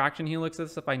Retraction Helix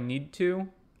this if I need to.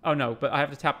 Oh no, but I have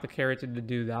to tap the Caryatid to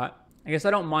do that. I guess I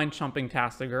don't mind chumping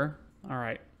Tasigur. All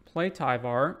right. Play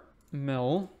Tyvar,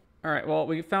 Mill. All right, well,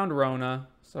 we found Rona,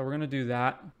 so we're going to do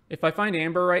that. If I find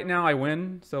Amber right now, I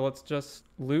win, so let's just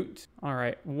loot. All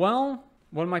right, well,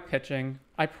 what am I pitching?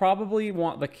 I probably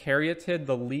want the Caryatid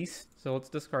the least, so let's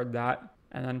discard that.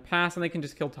 And then pass, and they can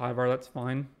just kill Tyvar, that's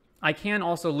fine. I can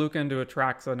also Luca into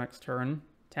Atraxa next turn.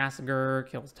 Tasigur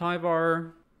kills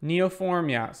Tyvar. Neoform,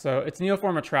 yeah, so it's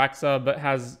Neoform Atraxa, but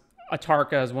has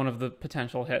Atarka as one of the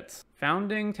potential hits.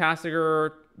 Founding,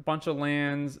 Tasigur, bunch of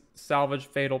lands, salvage,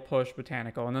 fatal push,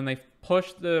 botanical, and then they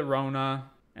push the Rona,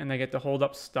 and they get to hold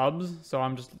up stubs, so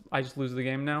I just lose the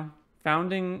game now.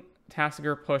 Founding,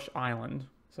 Tasigur, push, island.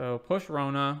 So push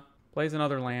Rona, plays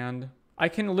another land. I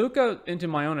can Luca into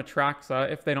my own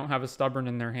Atraxa if they don't have a Stubborn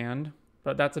in their hand,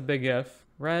 but that's a big if.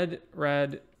 Red,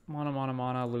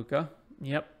 mana, Luca.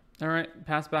 Yep. All right,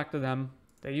 pass back to them.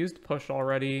 They used push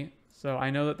already, so I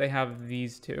know that they have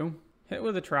these two. Hit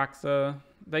with Atraxa.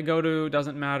 They go to,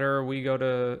 doesn't matter, we go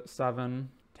to 7.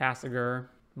 Tasigur.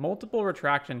 Multiple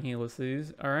retraction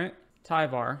helices, all right.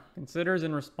 Tyvar considers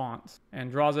in response and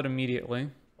draws it immediately.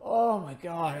 Oh my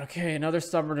god, okay, another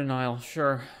Stubborn Denial,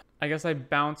 sure. I guess I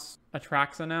bounce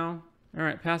Atraxa now. All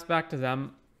right, pass back to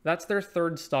them. That's their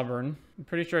third Stubborn. I'm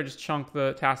pretty sure I just chunked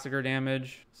the Tasigur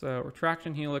damage. So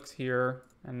retraction helix here,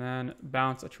 and then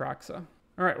bounce Atraxa.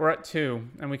 All right, we're at 2,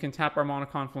 and we can tap our Mana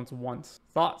Confluence once.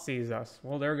 Thought sees us.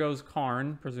 Well, there goes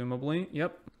Karn, presumably.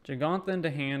 Yep. Gigantha into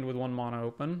hand with 1 mana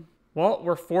open. Well,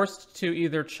 we're forced to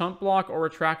either chump block or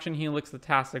retraction helix the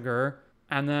Tasigur,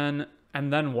 and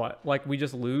then what? Like, we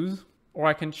just lose? Or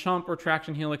I can chump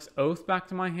retraction helix Oath back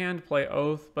to my hand, play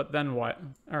Oath, but then what?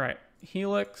 All right,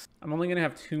 Helix. I'm only gonna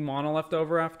have 2 mana left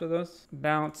over after this.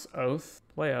 Bounce Oath,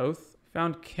 play Oath.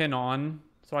 Found Kinnon,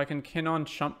 so I can Kinnon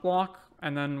chump block,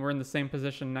 and then we're in the same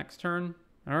position next turn.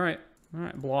 All right,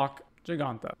 block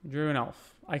Gigantha. Drew an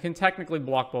elf. I can technically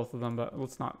block both of them, but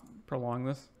let's not prolong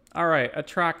this. All right,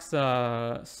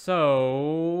 Atraxa.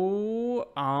 So,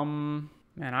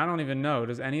 man, I don't even know.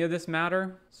 Does any of this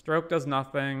matter? Stroke does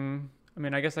nothing. I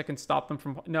mean, I guess I can stop them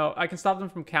from... No, I can stop them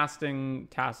from casting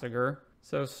Tasigur.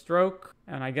 So stroke,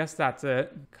 and I guess that's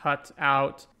it. Cut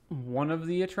out one of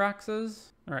the Atraxas.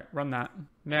 All right, run that.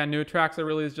 Man, new Atraxa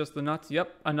really is just the nuts.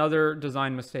 Yep, another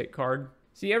design mistake card.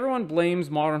 See, everyone blames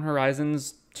Modern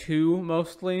Horizons 2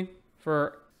 mostly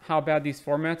for how bad these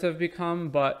formats have become,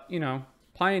 but, you know,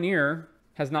 Pioneer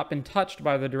has not been touched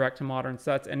by the direct-to-modern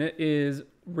sets, and it is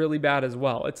really bad as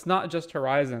well. It's not just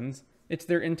Horizons. It's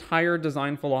their entire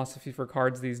design philosophy for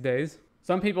cards these days.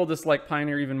 Some people dislike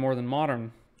Pioneer even more than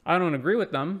Modern. I don't agree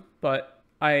with them, but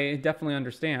I definitely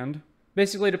understand.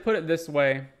 Basically, to put it this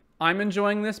way, I'm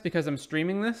enjoying this because I'm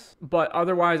streaming this, but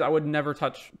otherwise I would never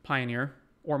touch Pioneer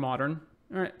or Modern.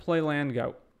 All right, play land,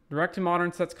 go.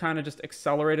 Direct-to-modern sets kind of just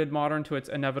accelerated Modern to its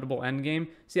inevitable endgame.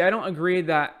 See, I don't agree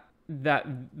that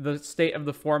the state of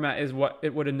the format is what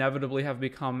it would inevitably have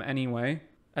become anyway.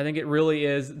 I think it really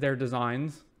is their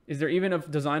designs. Is there even a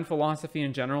design philosophy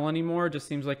in general anymore? It just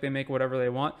seems like they make whatever they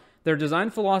want. Their design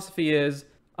philosophy is,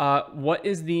 what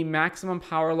is the maximum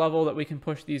power level that we can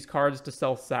push these cards to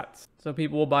sell sets? So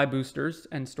people will buy boosters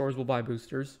and stores will buy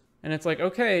boosters. And it's like,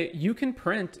 okay, you can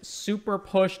print super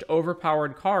pushed,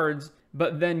 overpowered cards,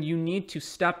 but then you need to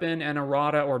step in and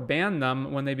errata or ban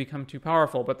them when they become too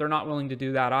powerful, but they're not willing to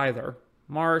do that either.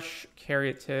 Marsh,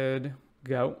 Caryatid,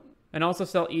 go. And also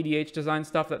sell EDH design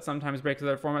stuff that sometimes breaks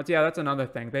their formats. Yeah, that's another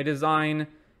thing. They design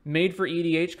made for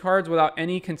EDH cards without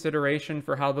any consideration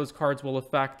for how those cards will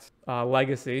affect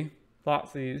Legacy.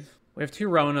 Thoughtseize. We have 2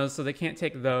 Ronas, so they can't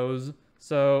take those.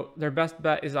 So their best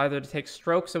bet is either to take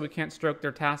Stroke so we can't stroke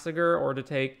their Tasigur, or to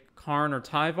take Karn or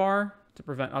Tyvar to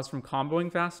prevent us from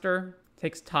comboing faster.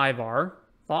 Takes Tyvar.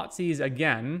 Thoughtseize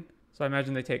again. So I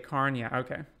imagine they take Karn. Yeah,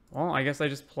 okay. Well, I guess I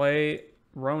just play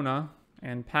Rona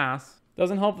and pass.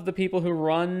 Doesn't help that the people who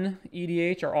run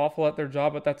EDH are awful at their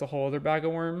job, but that's a whole other bag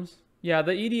of worms. Yeah,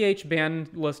 the EDH ban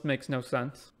list makes no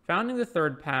sense. Founding the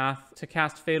third path to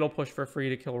cast Fatal Push for free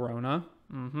to kill Rona.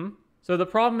 So the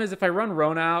problem is if I run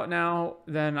Rona out now,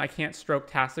 then I can't stroke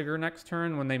Tasigur next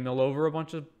turn when they mill over a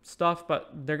bunch of stuff, but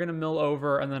they're going to mill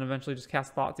over and then eventually just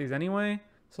cast Thoughtseize anyway.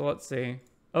 So let's see.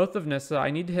 Oath of Nissa,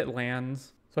 I need to hit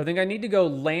lands. So I think I need to go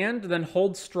land, then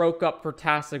hold Stroke up for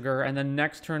Tasigur, and then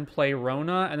next turn play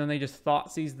Rona, and then they just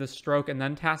Thoughtseize the Stroke and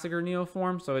then Tasigur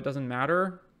Neoform, so it doesn't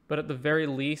matter. But at the very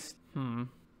least,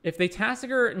 if they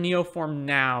Tasigur Neoform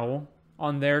now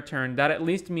on their turn, that at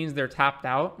least means they're tapped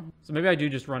out. So maybe I do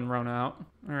just run Rona out.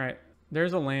 All right,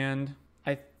 there's a land.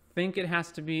 I think it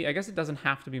has to be, I guess it doesn't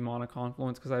have to be Mana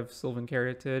Confluence because I have Sylvan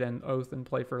Caryatid and Oath and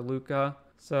play for Luca.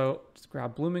 So just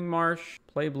grab Blooming Marsh,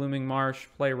 play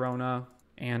Rona,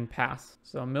 and pass.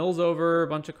 So mills over a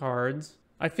bunch of cards.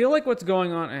 I feel like what's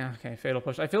going on, okay, Fatal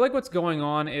Push. I feel like what's going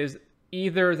on is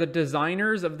either the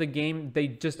designers of the game, they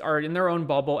just are in their own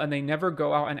bubble and they never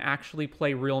go out and actually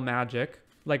play real Magic,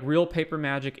 like real paper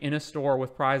Magic in a store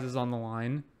with prizes on the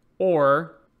line,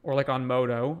 or like on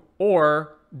Moto,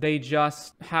 or they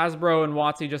just, Hasbro and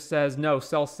WotC just says, no,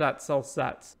 sell sets, sell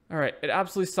sets. All right, it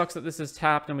absolutely sucks that this is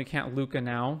tapped and we can't Luca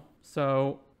now.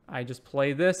 So I just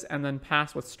play this and then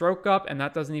pass with Stroke up, and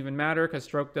that doesn't even matter because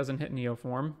Stroke doesn't hit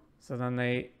Neoform. So then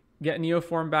they get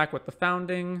Neoform back with the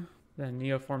Founding, then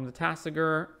Neoform the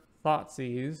Tasigur,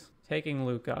 Thoughtseize, taking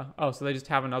Luca. Oh, so they just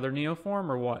have another Neoform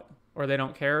or what? or they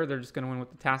don't care. They're just going to win with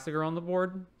the Tasigur on the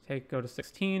board. Go to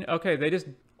 16. Okay, they just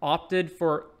opted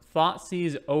for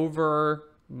Thoughtseize over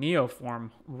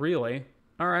Neoform. Really?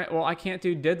 All right, well, I can't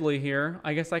do Diddly here.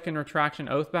 I guess I can Retraction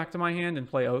Oath back to my hand and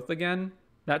play Oath again.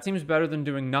 That seems better than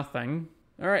doing nothing.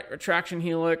 All right, Retraction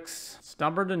Helix.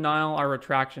 Stubborn Denial our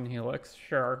Retraction Helix.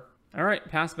 Sure. All right,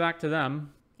 pass back to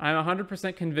them. I'm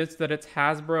 100% convinced that it's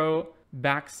Hasbro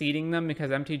backseating them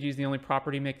because MTG is the only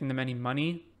property making them any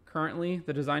money currently.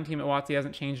 The design team at WotC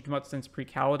hasn't changed much since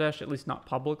pre-Kaladesh, at least not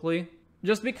publicly.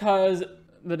 Just because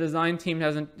the design team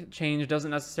hasn't changed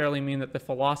doesn't necessarily mean that the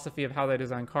philosophy of how they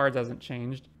design cards hasn't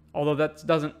changed. Although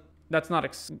that's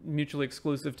not mutually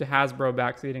exclusive to Hasbro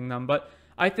backseating them. But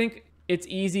I think it's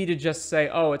easy to just say,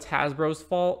 oh, it's Hasbro's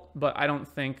fault, but I don't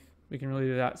think we can really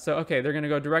do that. So, okay, they're going to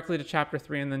go directly to Chapter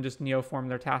 3 and then just Neoform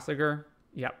their Tasigur.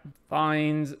 Yep.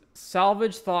 Finds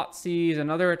Salvage Thoughtseize,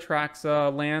 another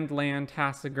Atraxa, land,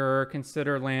 Tasigur,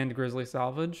 consider land, Grizzly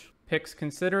Salvage. Picks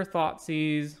consider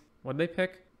Thoughtseize. What'd they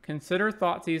pick? Consider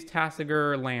Thoughtseize,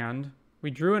 Tasigur, land. We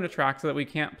drew an Atraxa that we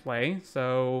can't play,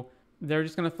 so they're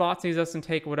just going to Thoughtseize us and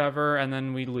take whatever, and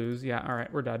then we lose. Yeah, all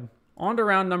right, we're dead. On to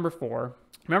round number 4.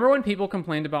 Remember when people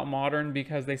complained about Modern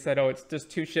because they said, oh, it's just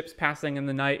 2 ships passing in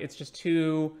the night, it's just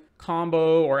 2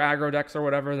 combo or aggro decks or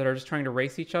whatever that are just trying to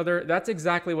race each other? That's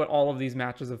exactly what all of these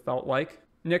matches have felt like.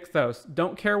 Nykthos,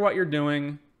 don't care what you're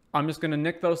doing, I'm just going to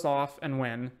Nykthos off and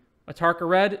win. Atarka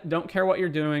Red, don't care what you're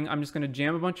doing, I'm just going to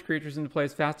jam a bunch of creatures into play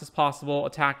as fast as possible,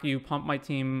 attack you, pump my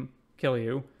team, kill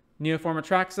you. Neoform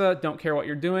Atraxa, don't care what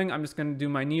you're doing, I'm just going to do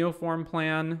my Neoform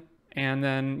plan, and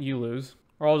then you lose.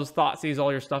 Or I'll just Thoughtseize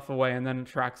all your stuff away and then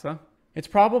Atraxa. It's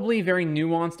probably very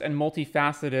nuanced and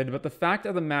multifaceted, but the fact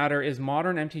of the matter is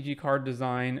modern MTG card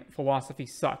design philosophy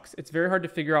sucks. It's very hard to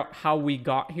figure out how we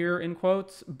got here, in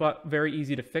quotes, but very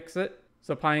easy to fix it.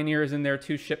 So Pioneer is in their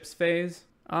 2 ships phase.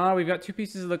 We've got 2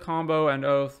 pieces of the combo and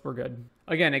Oath. We're good.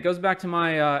 Again, it goes back to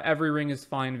my every ring is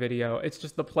fine video. It's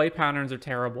just the play patterns are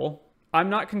terrible.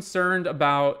 I'm not concerned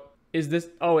about, is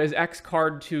X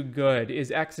card too good?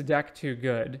 Is X deck too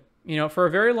good? You know, for a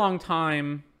very long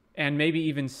time, and maybe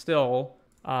even still,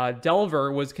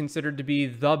 Delver was considered to be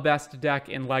the best deck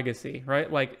in Legacy,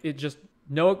 right? Like, it just,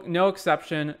 no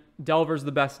exception, Delver's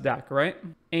the best deck, right?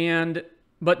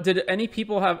 But did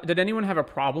anyone have a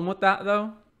problem with that,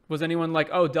 though? Was anyone like,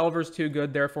 oh, Delver's too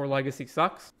good, therefore Legacy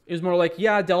sucks? It was more like,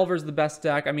 yeah, Delver's the best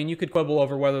deck. I mean, you could quibble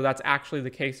over whether that's actually the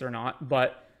case or not,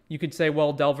 but you could say,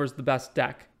 well, Delver's the best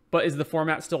deck. But is the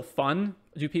format still fun?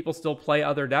 Do people still play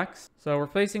other decks? So we're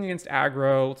facing against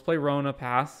aggro. Let's play Rona,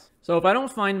 pass. So if I don't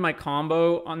find my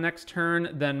combo on next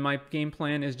turn, then my game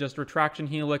plan is just Retraction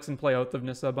Helix and play Oath of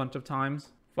Nissa a bunch of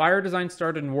times. Fire Design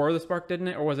started in War of the Spark, didn't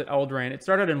it? Or was it Eldraine? It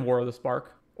started in War of the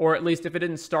Spark. Or at least if it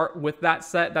didn't start with that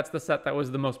set, that's the set that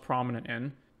was the most prominent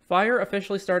in. Fire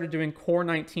officially started doing Core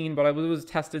 19, but I believe it was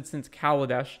tested since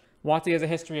Kaladesh. WotC has a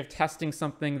history of testing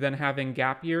something, then having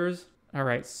gap years. All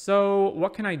right, so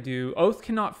what can I do? Oath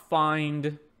cannot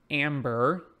find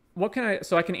Amber.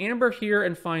 So I can Amber here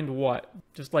and find what?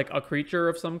 Just like a creature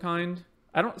of some kind?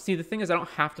 The thing is I don't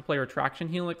have to play Retraction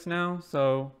Helix now,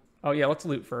 so... Oh yeah, let's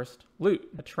loot first.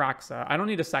 Loot. Atraxa. I don't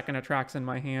need a second Atraxa in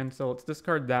my hand, so let's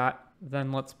discard that.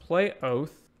 Then let's play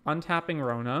Oath. Untapping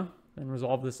Rona. Then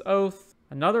resolve this Oath.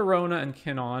 Another Rona and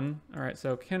Kinnon. All right,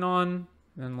 so Kinnon.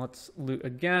 Then let's loot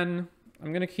again.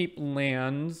 I'm going to keep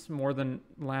lands more than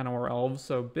Llanowar Elves.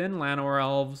 So bin Llanowar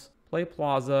Elves, play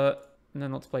Plaza, and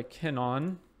then let's play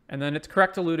Kinnon. And then it's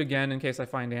correct to loot again in case I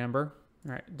find Amber.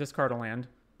 All right, discard a land.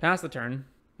 Pass the turn.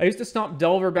 I used to stomp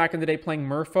Delver back in the day playing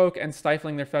Merfolk and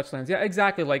stifling their fetch lands. Yeah,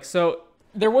 exactly. Like, so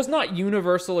there was not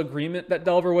universal agreement that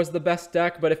Delver was the best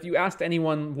deck, but if you asked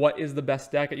anyone what is the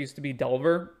best deck, it used to be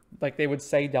Delver. Like, they would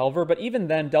say Delver, but even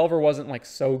then, Delver wasn't, like,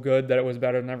 so good that it was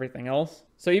better than everything else.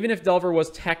 So even if Delver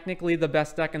was technically the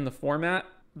best deck in the format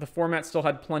still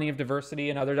had plenty of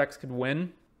diversity and other decks could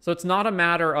win. So it's not a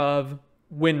matter of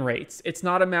win rates. It's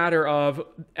not a matter of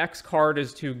X card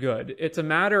is too good. It's a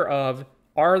matter of,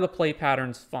 are the play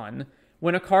patterns fun?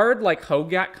 When a card like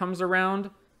Hogak comes around,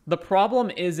 the problem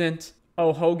isn't,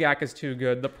 oh, Hogak is too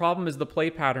good. The problem is the play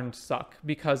patterns suck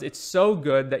because it's so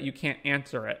good that you can't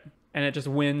answer it. And it just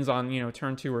wins on, you know,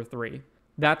 turn 2 or 3.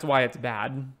 That's why it's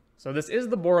bad. So this is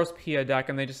the Boros Pia deck,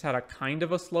 and they just had a kind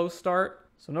of a slow start.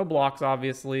 So no blocks,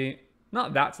 obviously.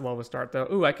 Not that slow of a start, though.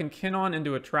 Ooh, I can Kinnon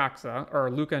into Atraxa,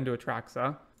 or Luca into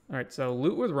Atraxa. All right, so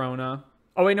loot with Rona.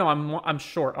 Oh, wait, no, I'm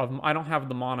short of... I don't have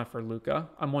the mana for Luca.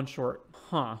 I'm 1 short.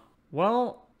 Huh.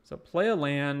 Well, so play a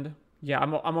land. Yeah,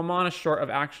 I'm a mana short of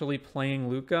actually playing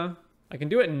Luca. I can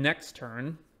do it next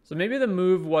turn. So maybe the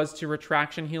move was to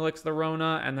Retraction Helix the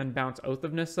Rona and then bounce Oath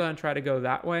of Nissa and try to go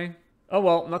that way. Oh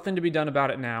well, nothing to be done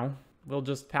about it now. We'll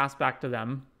just pass back to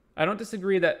them. I don't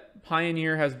disagree that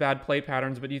Pioneer has bad play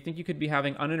patterns, but do you think you could be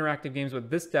having uninteractive games with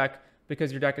this deck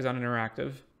because your deck is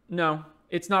uninteractive? No,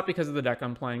 it's not because of the deck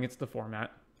I'm playing, it's the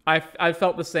format. I've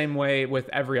felt the same way with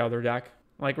every other deck.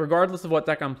 Like, regardless of what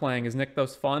deck I'm playing, is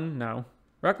Nykthos fun? No.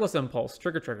 Reckless Impulse,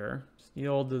 trigger. Just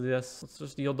yield to this. Let's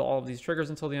just yield to all of these triggers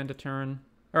until the end of turn.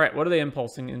 All right, what are they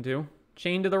impulsing into?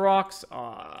 Chain to the Rocks?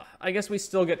 I guess we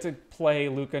still get to play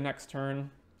Luca next turn.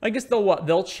 I guess they'll what?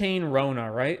 They'll chain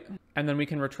Rona, right? And then we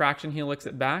can Retraction Helix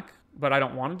it back. But I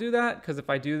don't want to do that, because if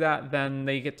I do that, then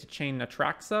they get to chain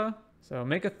Atraxa. So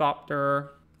make a Thopter.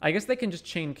 I guess they can just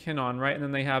chain Kinnon, right? And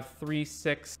then they have 3,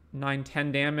 6, 9,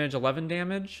 10 damage, 11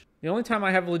 damage. The only time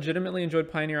I have legitimately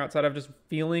enjoyed Pioneer outside of just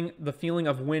the feeling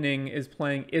of winning is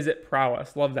playing Is It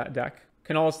Prowess. Love that deck.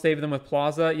 Can always save them with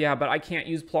Plaza. Yeah, but I can't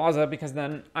use Plaza because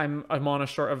then I'm on a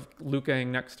short of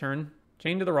Lucaing next turn.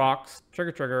 Chain to the Rocks.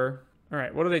 Trigger. All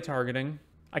right, what are they targeting?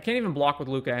 I can't even block with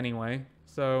Luca anyway.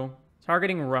 So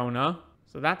targeting Rona.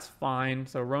 So that's fine.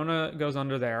 So Rona goes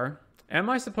under there. Am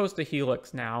I supposed to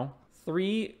Helix now?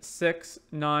 3, 6,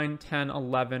 9, 10,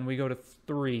 11. We go to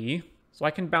 3. So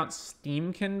I can bounce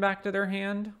Steamkin back to their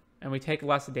hand, and we take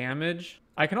less damage.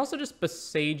 I can also just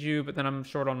Besage you, but then I'm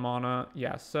short on mana.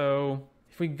 Yeah, so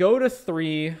if we go to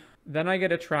 3, then I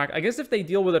get Atraxa. I guess if they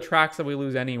deal with Atraxa, we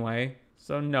lose anyway.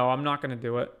 So no, I'm not going to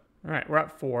do it. All right, we're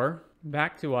at 4.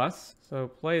 Back to us. So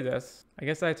play this. I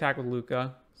guess I attack with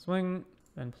Luca. Swing,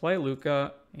 then play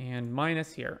Luca, and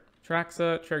minus here.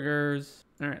 Atraxa triggers.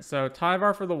 All right, so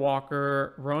Tyvar for the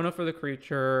Walker, Rona for the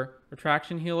creature,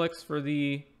 Retraction Helix for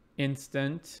the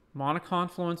instant, Mana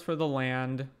Confluence for the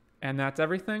land, and that's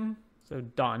everything. So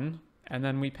done. And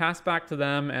then we pass back to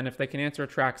them, and if they can answer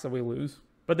Atraxa, we lose.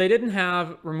 But they didn't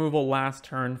have removal last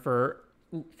turn for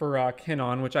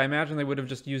Kinnon, which I imagine they would have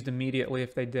just used immediately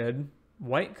if they did.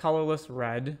 White, colorless,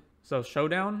 red. So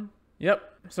Showdown?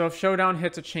 Yep. So if Showdown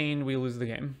hits a chain, we lose the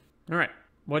game. All right.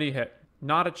 What do you hit?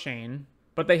 Not a chain.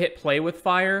 But they hit Play with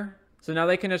Fire. So now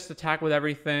they can just attack with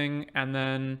everything. And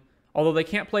then, although they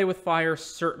can't play with fire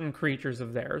certain creatures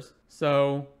of theirs.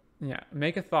 So, yeah.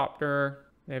 Make a Thopter.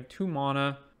 They have 2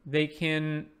 mana. They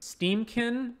can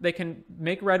Steamkin. They can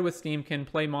make red with Steamkin.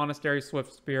 Play Monastery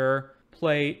Swiftspear.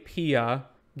 Play Pia.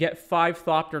 Get 5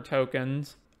 Thopter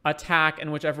tokens. Attack,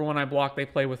 and whichever one I block, they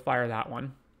play with fire that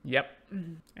one. Yep.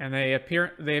 And they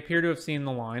appear to have seen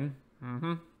the line.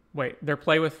 Wait, they're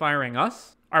play with firing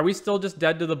us? Are we still just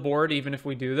dead to the board even if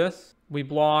we do this? We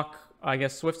block, I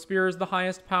guess Swiftspear is the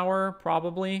highest power,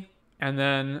 probably. And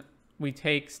then we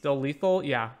take still lethal?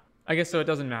 Yeah. I guess so, it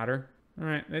doesn't matter. All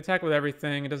right, they attack with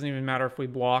everything. It doesn't even matter if we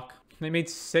block. They made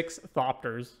 6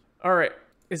 Thopters. All right,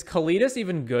 is Kalidas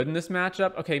even good in this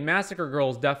matchup? Okay, Massacre Girl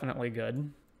is definitely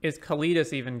good. Is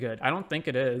Kalidas even good? I don't think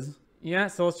it is. Yeah,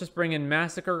 so let's just bring in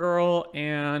Massacre Girl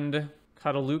and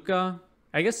Kataluka.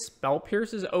 I guess Spell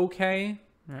Pierce is okay.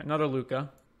 All right, another Luca.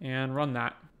 And run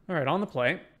that. All right, on the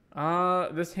play.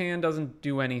 This hand doesn't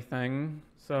do anything,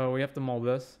 so we have to mull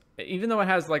this. Even though it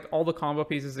has like all the combo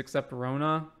pieces except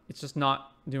Rona, it's just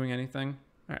not doing anything.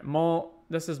 All right, mull.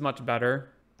 This is much better.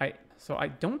 So I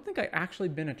don't think I actually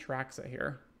bin Atraxa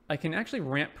here. I can actually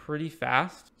ramp pretty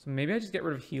fast, so maybe I just get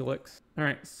rid of Helix. All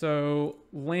right, so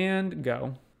land,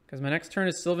 go. Because my next turn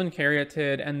is Sylvan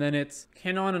Caryatid, and then it's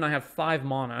Kinnon, and I have 5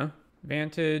 mana.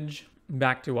 Vantage,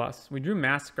 back to us. We drew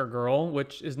Massacre Girl,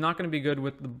 which is not going to be good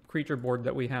with the creature board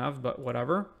that we have, but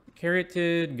whatever.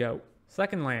 Caryatid, go.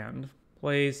 Second land,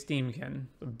 plays Steamkin.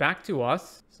 So back to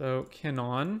us, so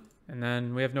Kinnon, and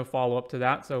then we have no follow-up to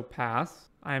that, so pass.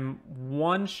 I'm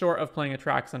 1 short of playing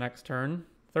Atraxa next turn.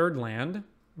 Third land.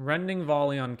 Rending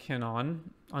Volley on Kinnon.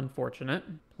 Unfortunate.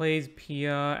 Plays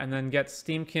Pia and then gets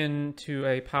Steamkin to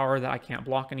a power that I can't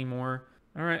block anymore.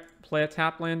 Alright, play a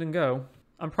tap land and go.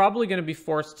 I'm probably going to be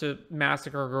forced to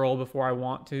Massacre Girl before I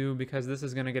want to because this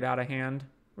is going to get out of hand.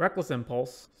 Reckless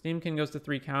Impulse. Steamkin goes to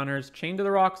 3 counters. Chain to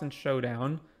the Rocks and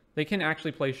Showdown. They can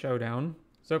actually play Showdown.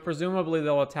 So presumably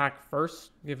they'll attack first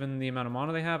given the amount of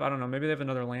mana they have. I don't know. Maybe they have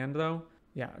another land though.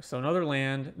 Yeah, so another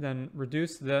land, then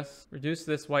reduce this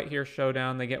white here,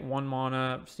 Showdown. They get 1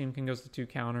 mana, Steamkin goes to 2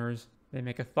 counters. They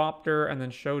make a Thopter, and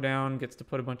then Showdown gets to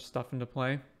put a bunch of stuff into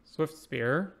play.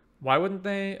 Swiftspear. Why wouldn't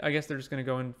they? I guess they're just going to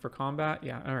go in for combat.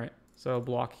 Yeah, all right. So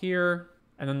block here,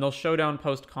 and then they'll Showdown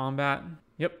post-combat.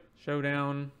 Yep,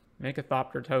 Showdown, make a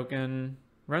Thopter token.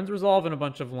 Ren's Resolve and a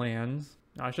bunch of lands.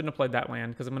 No, I shouldn't have played that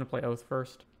land because I'm going to play Oath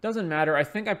first. Doesn't matter. I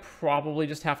think I probably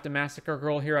just have to Massacre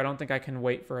Girl here. I don't think I can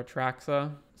wait for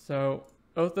Atraxa. So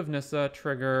Oath of Nissa,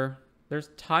 trigger. There's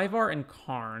Tyvar and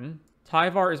Karn.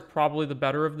 Tyvar is probably the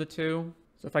better of the two.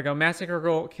 So if I go Massacre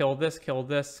Girl, kill this,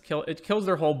 it kills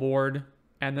their whole board.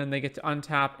 and then they get to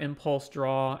untap, impulse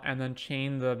draw, and then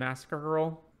chain the Massacre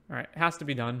Girl. All right, it has to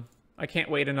be done. I can't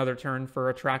wait another turn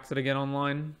for Atraxa to get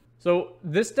online. So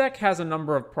this deck has a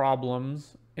number of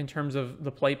problems in terms of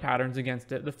the play patterns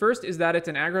against it. The first is that it's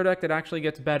an aggro deck that actually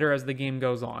gets better as the game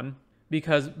goes on,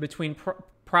 because between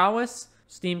Prowess,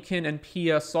 Steamkin, and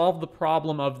Pia solve the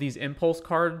problem of these impulse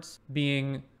cards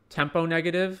being tempo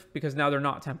negative, because now they're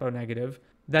not tempo negative.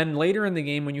 Then later in the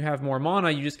game, when you have more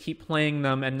mana, you just keep playing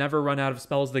them and never run out of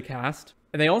spells to cast.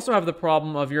 And they also have the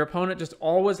problem of your opponent just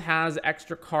always has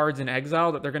extra cards in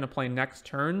exile that they're going to play next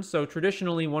turn. So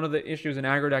traditionally, one of the issues an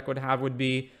aggro deck would have would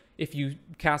be if you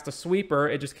cast a sweeper,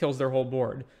 it just kills their whole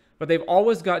board. But they've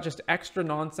always got just extra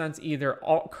nonsense either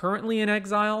currently in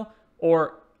exile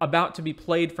or about to be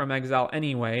played from exile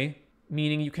anyway,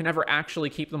 meaning you can never actually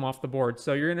keep them off the board.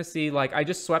 So you're going to see, like, I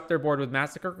just swept their board with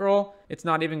Massacre Girl. It's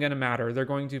not even going to matter. They're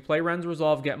going to play Ren's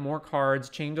Resolve, get more cards,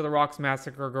 Chain to the Rocks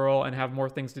Massacre Girl, and have more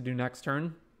things to do next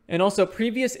turn. And also,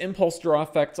 previous impulse draw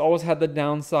effects always had the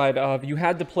downside of you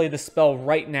had to play the spell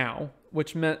right now,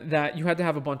 which meant that you had to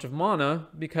have a bunch of mana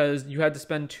because you had to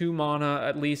spend 2 mana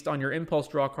at least on your impulse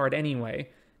draw card anyway.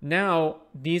 Now,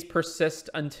 these persist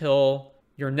until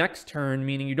your next turn,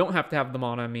 meaning you don't have to have the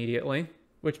mana immediately,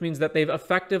 which means that they've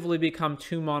effectively become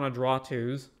 2 mana draw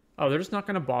 2s. Oh, they're just not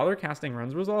going to bother casting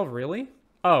Ren's Resolve? Really?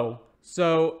 Oh,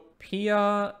 so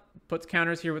Pia puts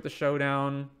counters here with the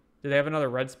Showdown. Do they have another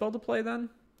red spell to play then?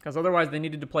 Because otherwise they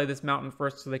needed to play this Mountain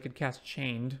first so they could cast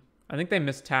Chained. I think they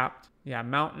mistapped. Yeah,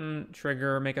 Mountain,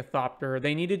 trigger, make a Thopter.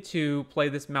 They needed to play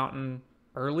this Mountain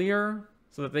earlier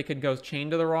so that they could go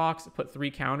Chain to the Rocks, put 3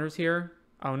 counters here.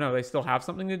 Oh no, they still have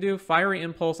something to do. Fiery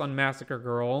Impulse on Massacre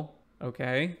Girl.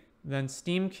 Okay. Then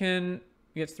Steamkin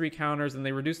gets 3 counters, and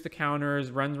they reduce the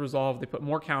counters. Ren's Resolve, they put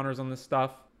more counters on this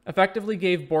stuff. Effectively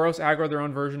gave Boros Aggro their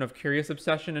own version of Curious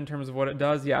Obsession in terms of what it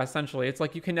does. Yeah, essentially. It's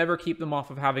like you can never keep them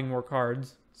off of having more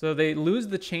cards. So they lose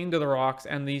the Chain to the Rocks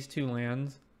and these 2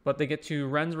 lands, but they get to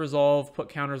Ren's Resolve, put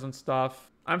counters on stuff.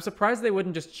 I'm surprised they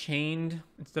wouldn't just Chained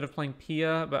instead of playing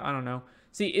Pia, but I don't know.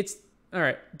 See, it's...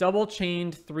 Alright, double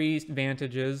Chained 3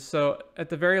 Vantages, so at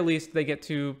the very least they get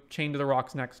to Chain to the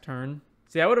Rocks next turn.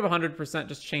 See, I would have 100%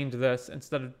 just chained this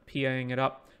instead of PAing it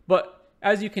up. But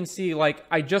as you can see, like,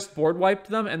 I just board wiped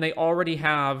them, and they already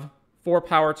have 4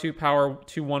 power, 2 power,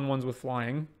 2 1/1s with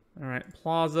flying. Alright,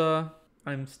 Plaza.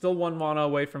 I'm still 1 mana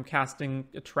away from casting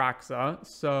Atraxa,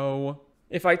 so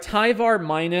if I Tyvar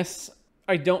minus,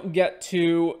 I don't get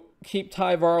to keep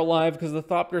Tyvar alive because the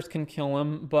Thopters can kill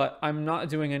him, but I'm not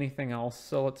doing anything else.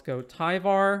 So let's go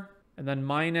Tyvar, and then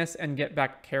minus and get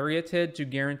back Caryatid to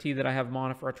guarantee that I have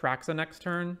mana for Atraxa next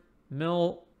turn. Mill,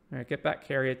 all right, get back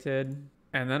Caryatid.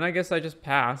 And then I guess I just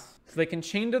pass. So they can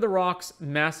Chain to the Rocks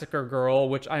Massacre Girl,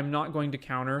 which I'm not going to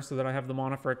counter so that I have the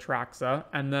mana for Atraxa.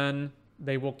 And then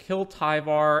they will kill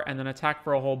Tyvar and then attack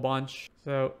for a whole bunch.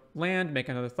 So land, make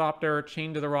another Thopter,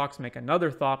 Chain to the Rocks, make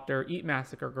another Thopter, eat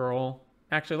Massacre Girl.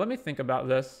 Actually, let me think about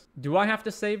this. Do I have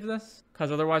to save this?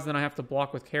 Because otherwise then I have to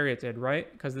block with Caryatid, right?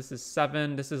 Because this is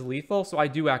 7, this is lethal, so I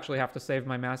do actually have to save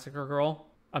my Massacre Girl.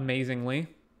 Amazingly.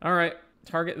 All right,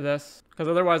 target this. Because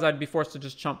otherwise I'd be forced to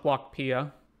just chump block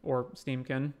Pia or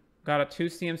Steamkin. Got a 2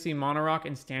 CMC Mono Rock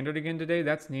in Standard again today.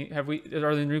 That's neat. Are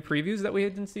there new previews that we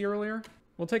didn't see earlier?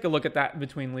 We'll take a look at that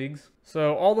between leagues.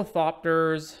 So all the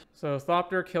Thopters. So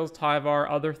Thopter kills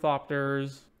Tyvar, other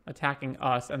Thopters attacking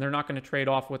us, and they're not going to trade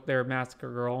off with their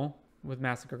Massacre Girl. With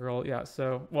Massacre Girl, yeah,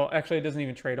 so... Well, actually, it doesn't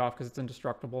even trade off because it's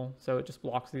indestructible, so it just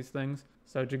blocks these things.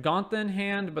 So Giganta in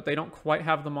hand, but they don't quite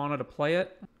have the mana to play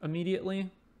it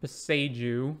immediately.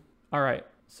 Beseiju. All right,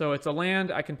 so it's a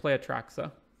land. I can play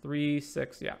Atraxa. 3,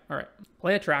 6, yeah, all right.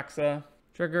 Play Atraxa.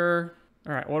 Trigger.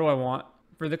 All right, what do I want?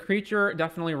 For the creature,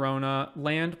 definitely Rona.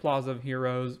 Land, Plaza of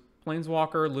Heroes.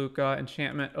 Planeswalker, Luca.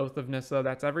 Enchantment, Oath of Nissa.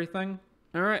 That's everything.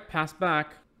 All right, pass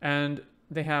back. And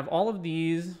they have all of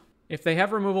these. If they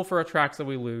have removal for Atraxa,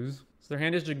 we lose. So their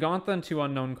hand is Giganta and 2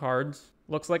 unknown cards.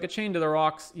 Looks like a Chain to the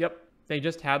Rocks. Yep, they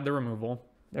just had the removal.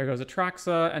 There goes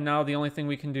Atraxa, and now the only thing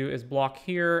we can do is block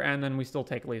here, and then we still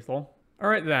take lethal. All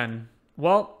right, then.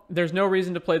 Well, there's no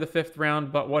reason to play the 5th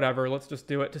round, but whatever. Let's just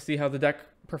do it to see how the deck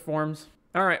performs.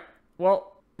 All right,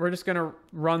 well, we're just going to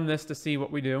run this to see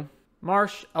what we do.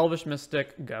 Marsh, Elvish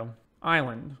Mystic, go.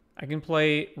 Island. I can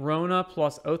play Rona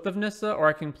plus Oath of Nissa, or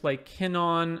I can play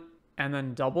Kinnon and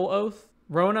then double Oath.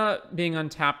 Rona being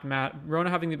untapped, Rona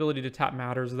having the ability to tap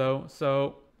matters, though.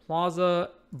 So Plaza,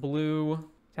 blue,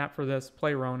 tap for this,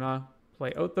 play Rona,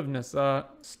 play Oath of Nissa,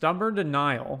 Stubborn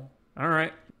Denial. All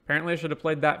right. Apparently I should have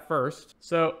played that first.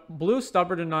 So blue,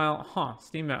 Stubborn Denial,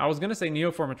 Steam. I was going to say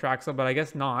Neoform Atraxa, but I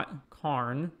guess not.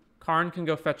 Karn. Karn can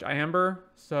go fetch Amber,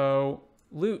 so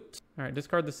Loot. All right,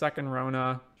 discard the second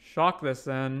Rona. Shock this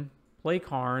in. Play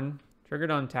Karn. Trigger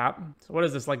to untap. So what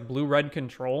is this, like blue-red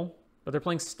control? But they're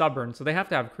playing Stubborn, so they have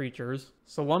to have creatures.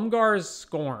 Salumgar's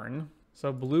Scorn.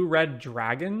 So blue-red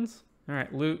dragons. All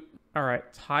right, loot. All right,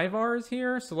 Tyvar's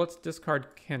here, so let's discard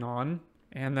Kinnon.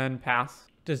 And then pass.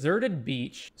 Deserted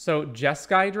Beach. So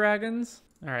Jeskai Dragons.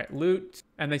 All right, loot.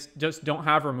 And they just don't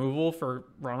have removal for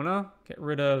Rona. Get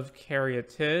rid of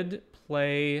Caryatid.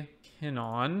 Play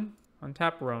Kinnon.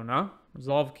 Untap Rona.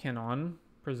 Resolve Kinnon,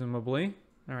 presumably.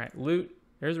 All right, loot.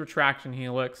 There's Retraction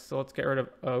Helix, so let's get rid of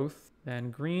Oath. Then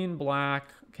green, black,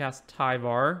 cast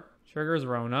Tyvar. Triggers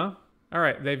Rona. All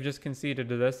right, they've just conceded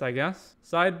to this, I guess.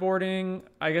 Sideboarding,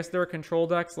 I guess they're a control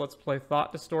deck, so let's play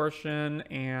Thought Distortion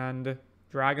and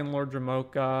Dragon Lord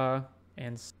Dramoka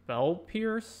and Spell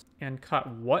Pierce. And cut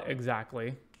what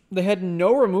exactly? They had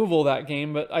no removal that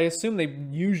game, but I assume they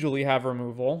usually have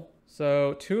removal.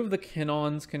 So 2 of the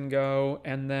Kinnons can go,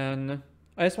 and then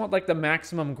I just want like the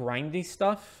maximum grindy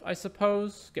stuff, I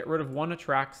suppose. Get rid of 1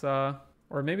 Atraxa,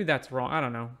 or maybe that's wrong. I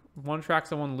don't know. 1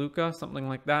 Atraxa, 1 Luca, something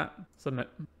like that. Submit.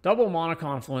 Double Mana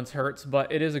Confluence hurts,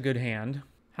 but it is a good hand.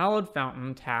 Hallowed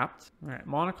Fountain tapped. All right,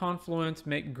 Mana Confluence,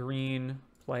 make green,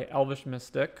 play Elvish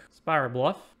Mystic, Spire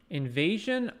Bluff.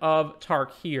 Invasion of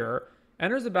Tarkir.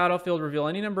 Enters the battlefield, reveal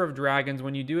any number of dragons.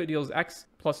 When you do, it deals X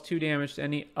plus 2 damage to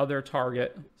any other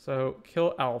target. So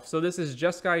kill Elf. So this is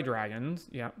Jeskai Dragons.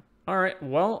 Yeah. All right,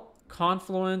 well,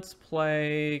 Confluence,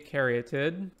 play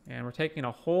Caryatid, and we're taking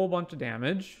a whole bunch of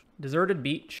damage. Deserted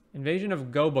Beach, Invasion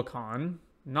of Gobakon.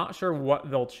 Not sure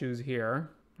what they'll choose here.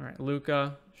 All right,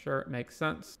 Luca, sure, it makes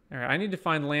sense. All right, I need to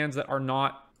find lands that are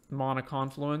not Mana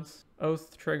Confluence.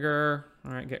 Oath trigger,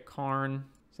 all right, get Karn.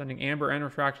 Sending Amber and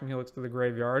Retraction Helix to the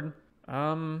graveyard.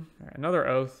 All right, another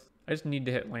Oath. I just need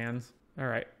to hit lands. All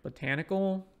right,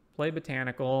 Botanical, play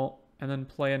Botanical, and then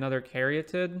play another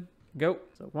Caryatid. Go.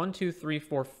 So 1, 2, 3,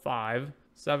 4, 5.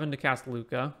 7 to cast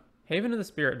Luca. Haven of the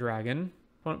Spirit Dragon.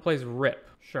 Opponent plays Rip.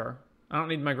 Sure. I don't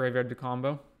need my graveyard to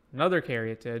combo. Another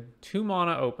Caryatid. 2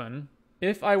 mana open.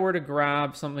 If I were to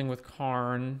grab something with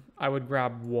Karn, I would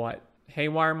grab what?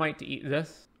 Haywire Might to eat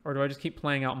this? Or do I just keep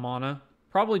playing out mana?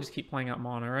 Probably just keep playing out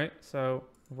mana, right? So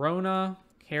Rona,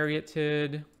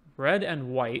 Caryatid, red and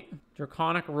white.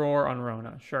 Draconic Roar on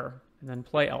Rona. Sure. And then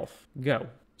play Elf. Go.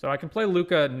 So I can play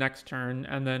Luca next turn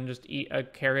and then just eat a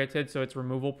Caryatid so it's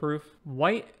removal proof.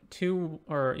 White, 2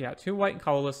 white and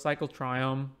colorless, cycle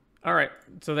Triome. All right,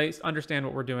 so they understand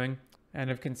what we're doing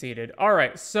and have conceded. All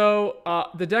right, so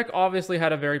the deck obviously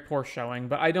had a very poor showing,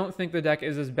 but I don't think the deck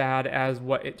is as bad as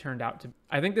what it turned out to be.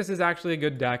 I think this is actually a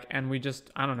good deck, and we just,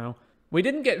 I don't know. We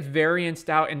didn't get varianced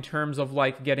out in terms of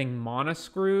like getting mana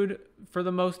screwed for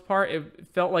the most part. It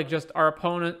felt like just our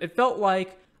opponent, it felt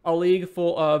like a league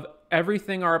full of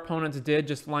everything our opponents did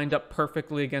just lined up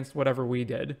perfectly against whatever we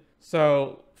did.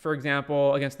 So, for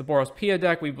example, against the Boros Pia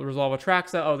deck, we resolve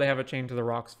Atraxa. Oh, they have a Chain to the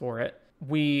Rocks for it.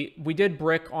 We did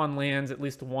brick on lands at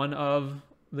least one of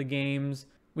the games.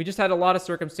 We just had a lot of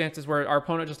circumstances where our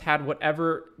opponent just had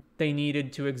whatever they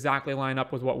needed to exactly line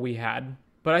up with what we had.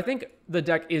 But I think the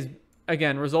deck is,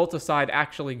 again, results aside,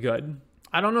 actually good.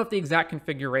 I don't know if the exact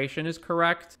configuration is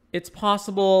correct. It's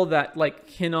possible that like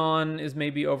Kinnon is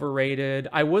maybe overrated.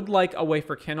 I would like a way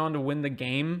for Kinnon to win the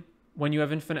game when you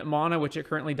have infinite mana, which it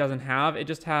currently doesn't have. It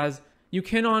just has, you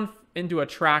Kinnon into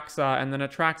Atraxa, and then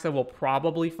Atraxa will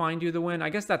probably find you the win. I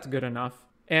guess that's good enough.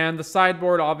 And the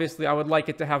sideboard, obviously, I would like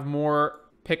it to have more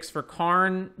picks for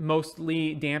Karn,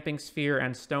 mostly Damping Sphere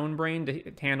and Stonebrain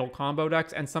to handle combo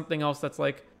decks, and something else that's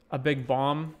like a big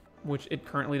bomb, which it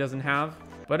currently doesn't have.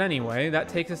 But anyway, that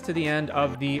takes us to the end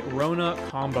of the Rona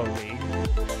Combo League.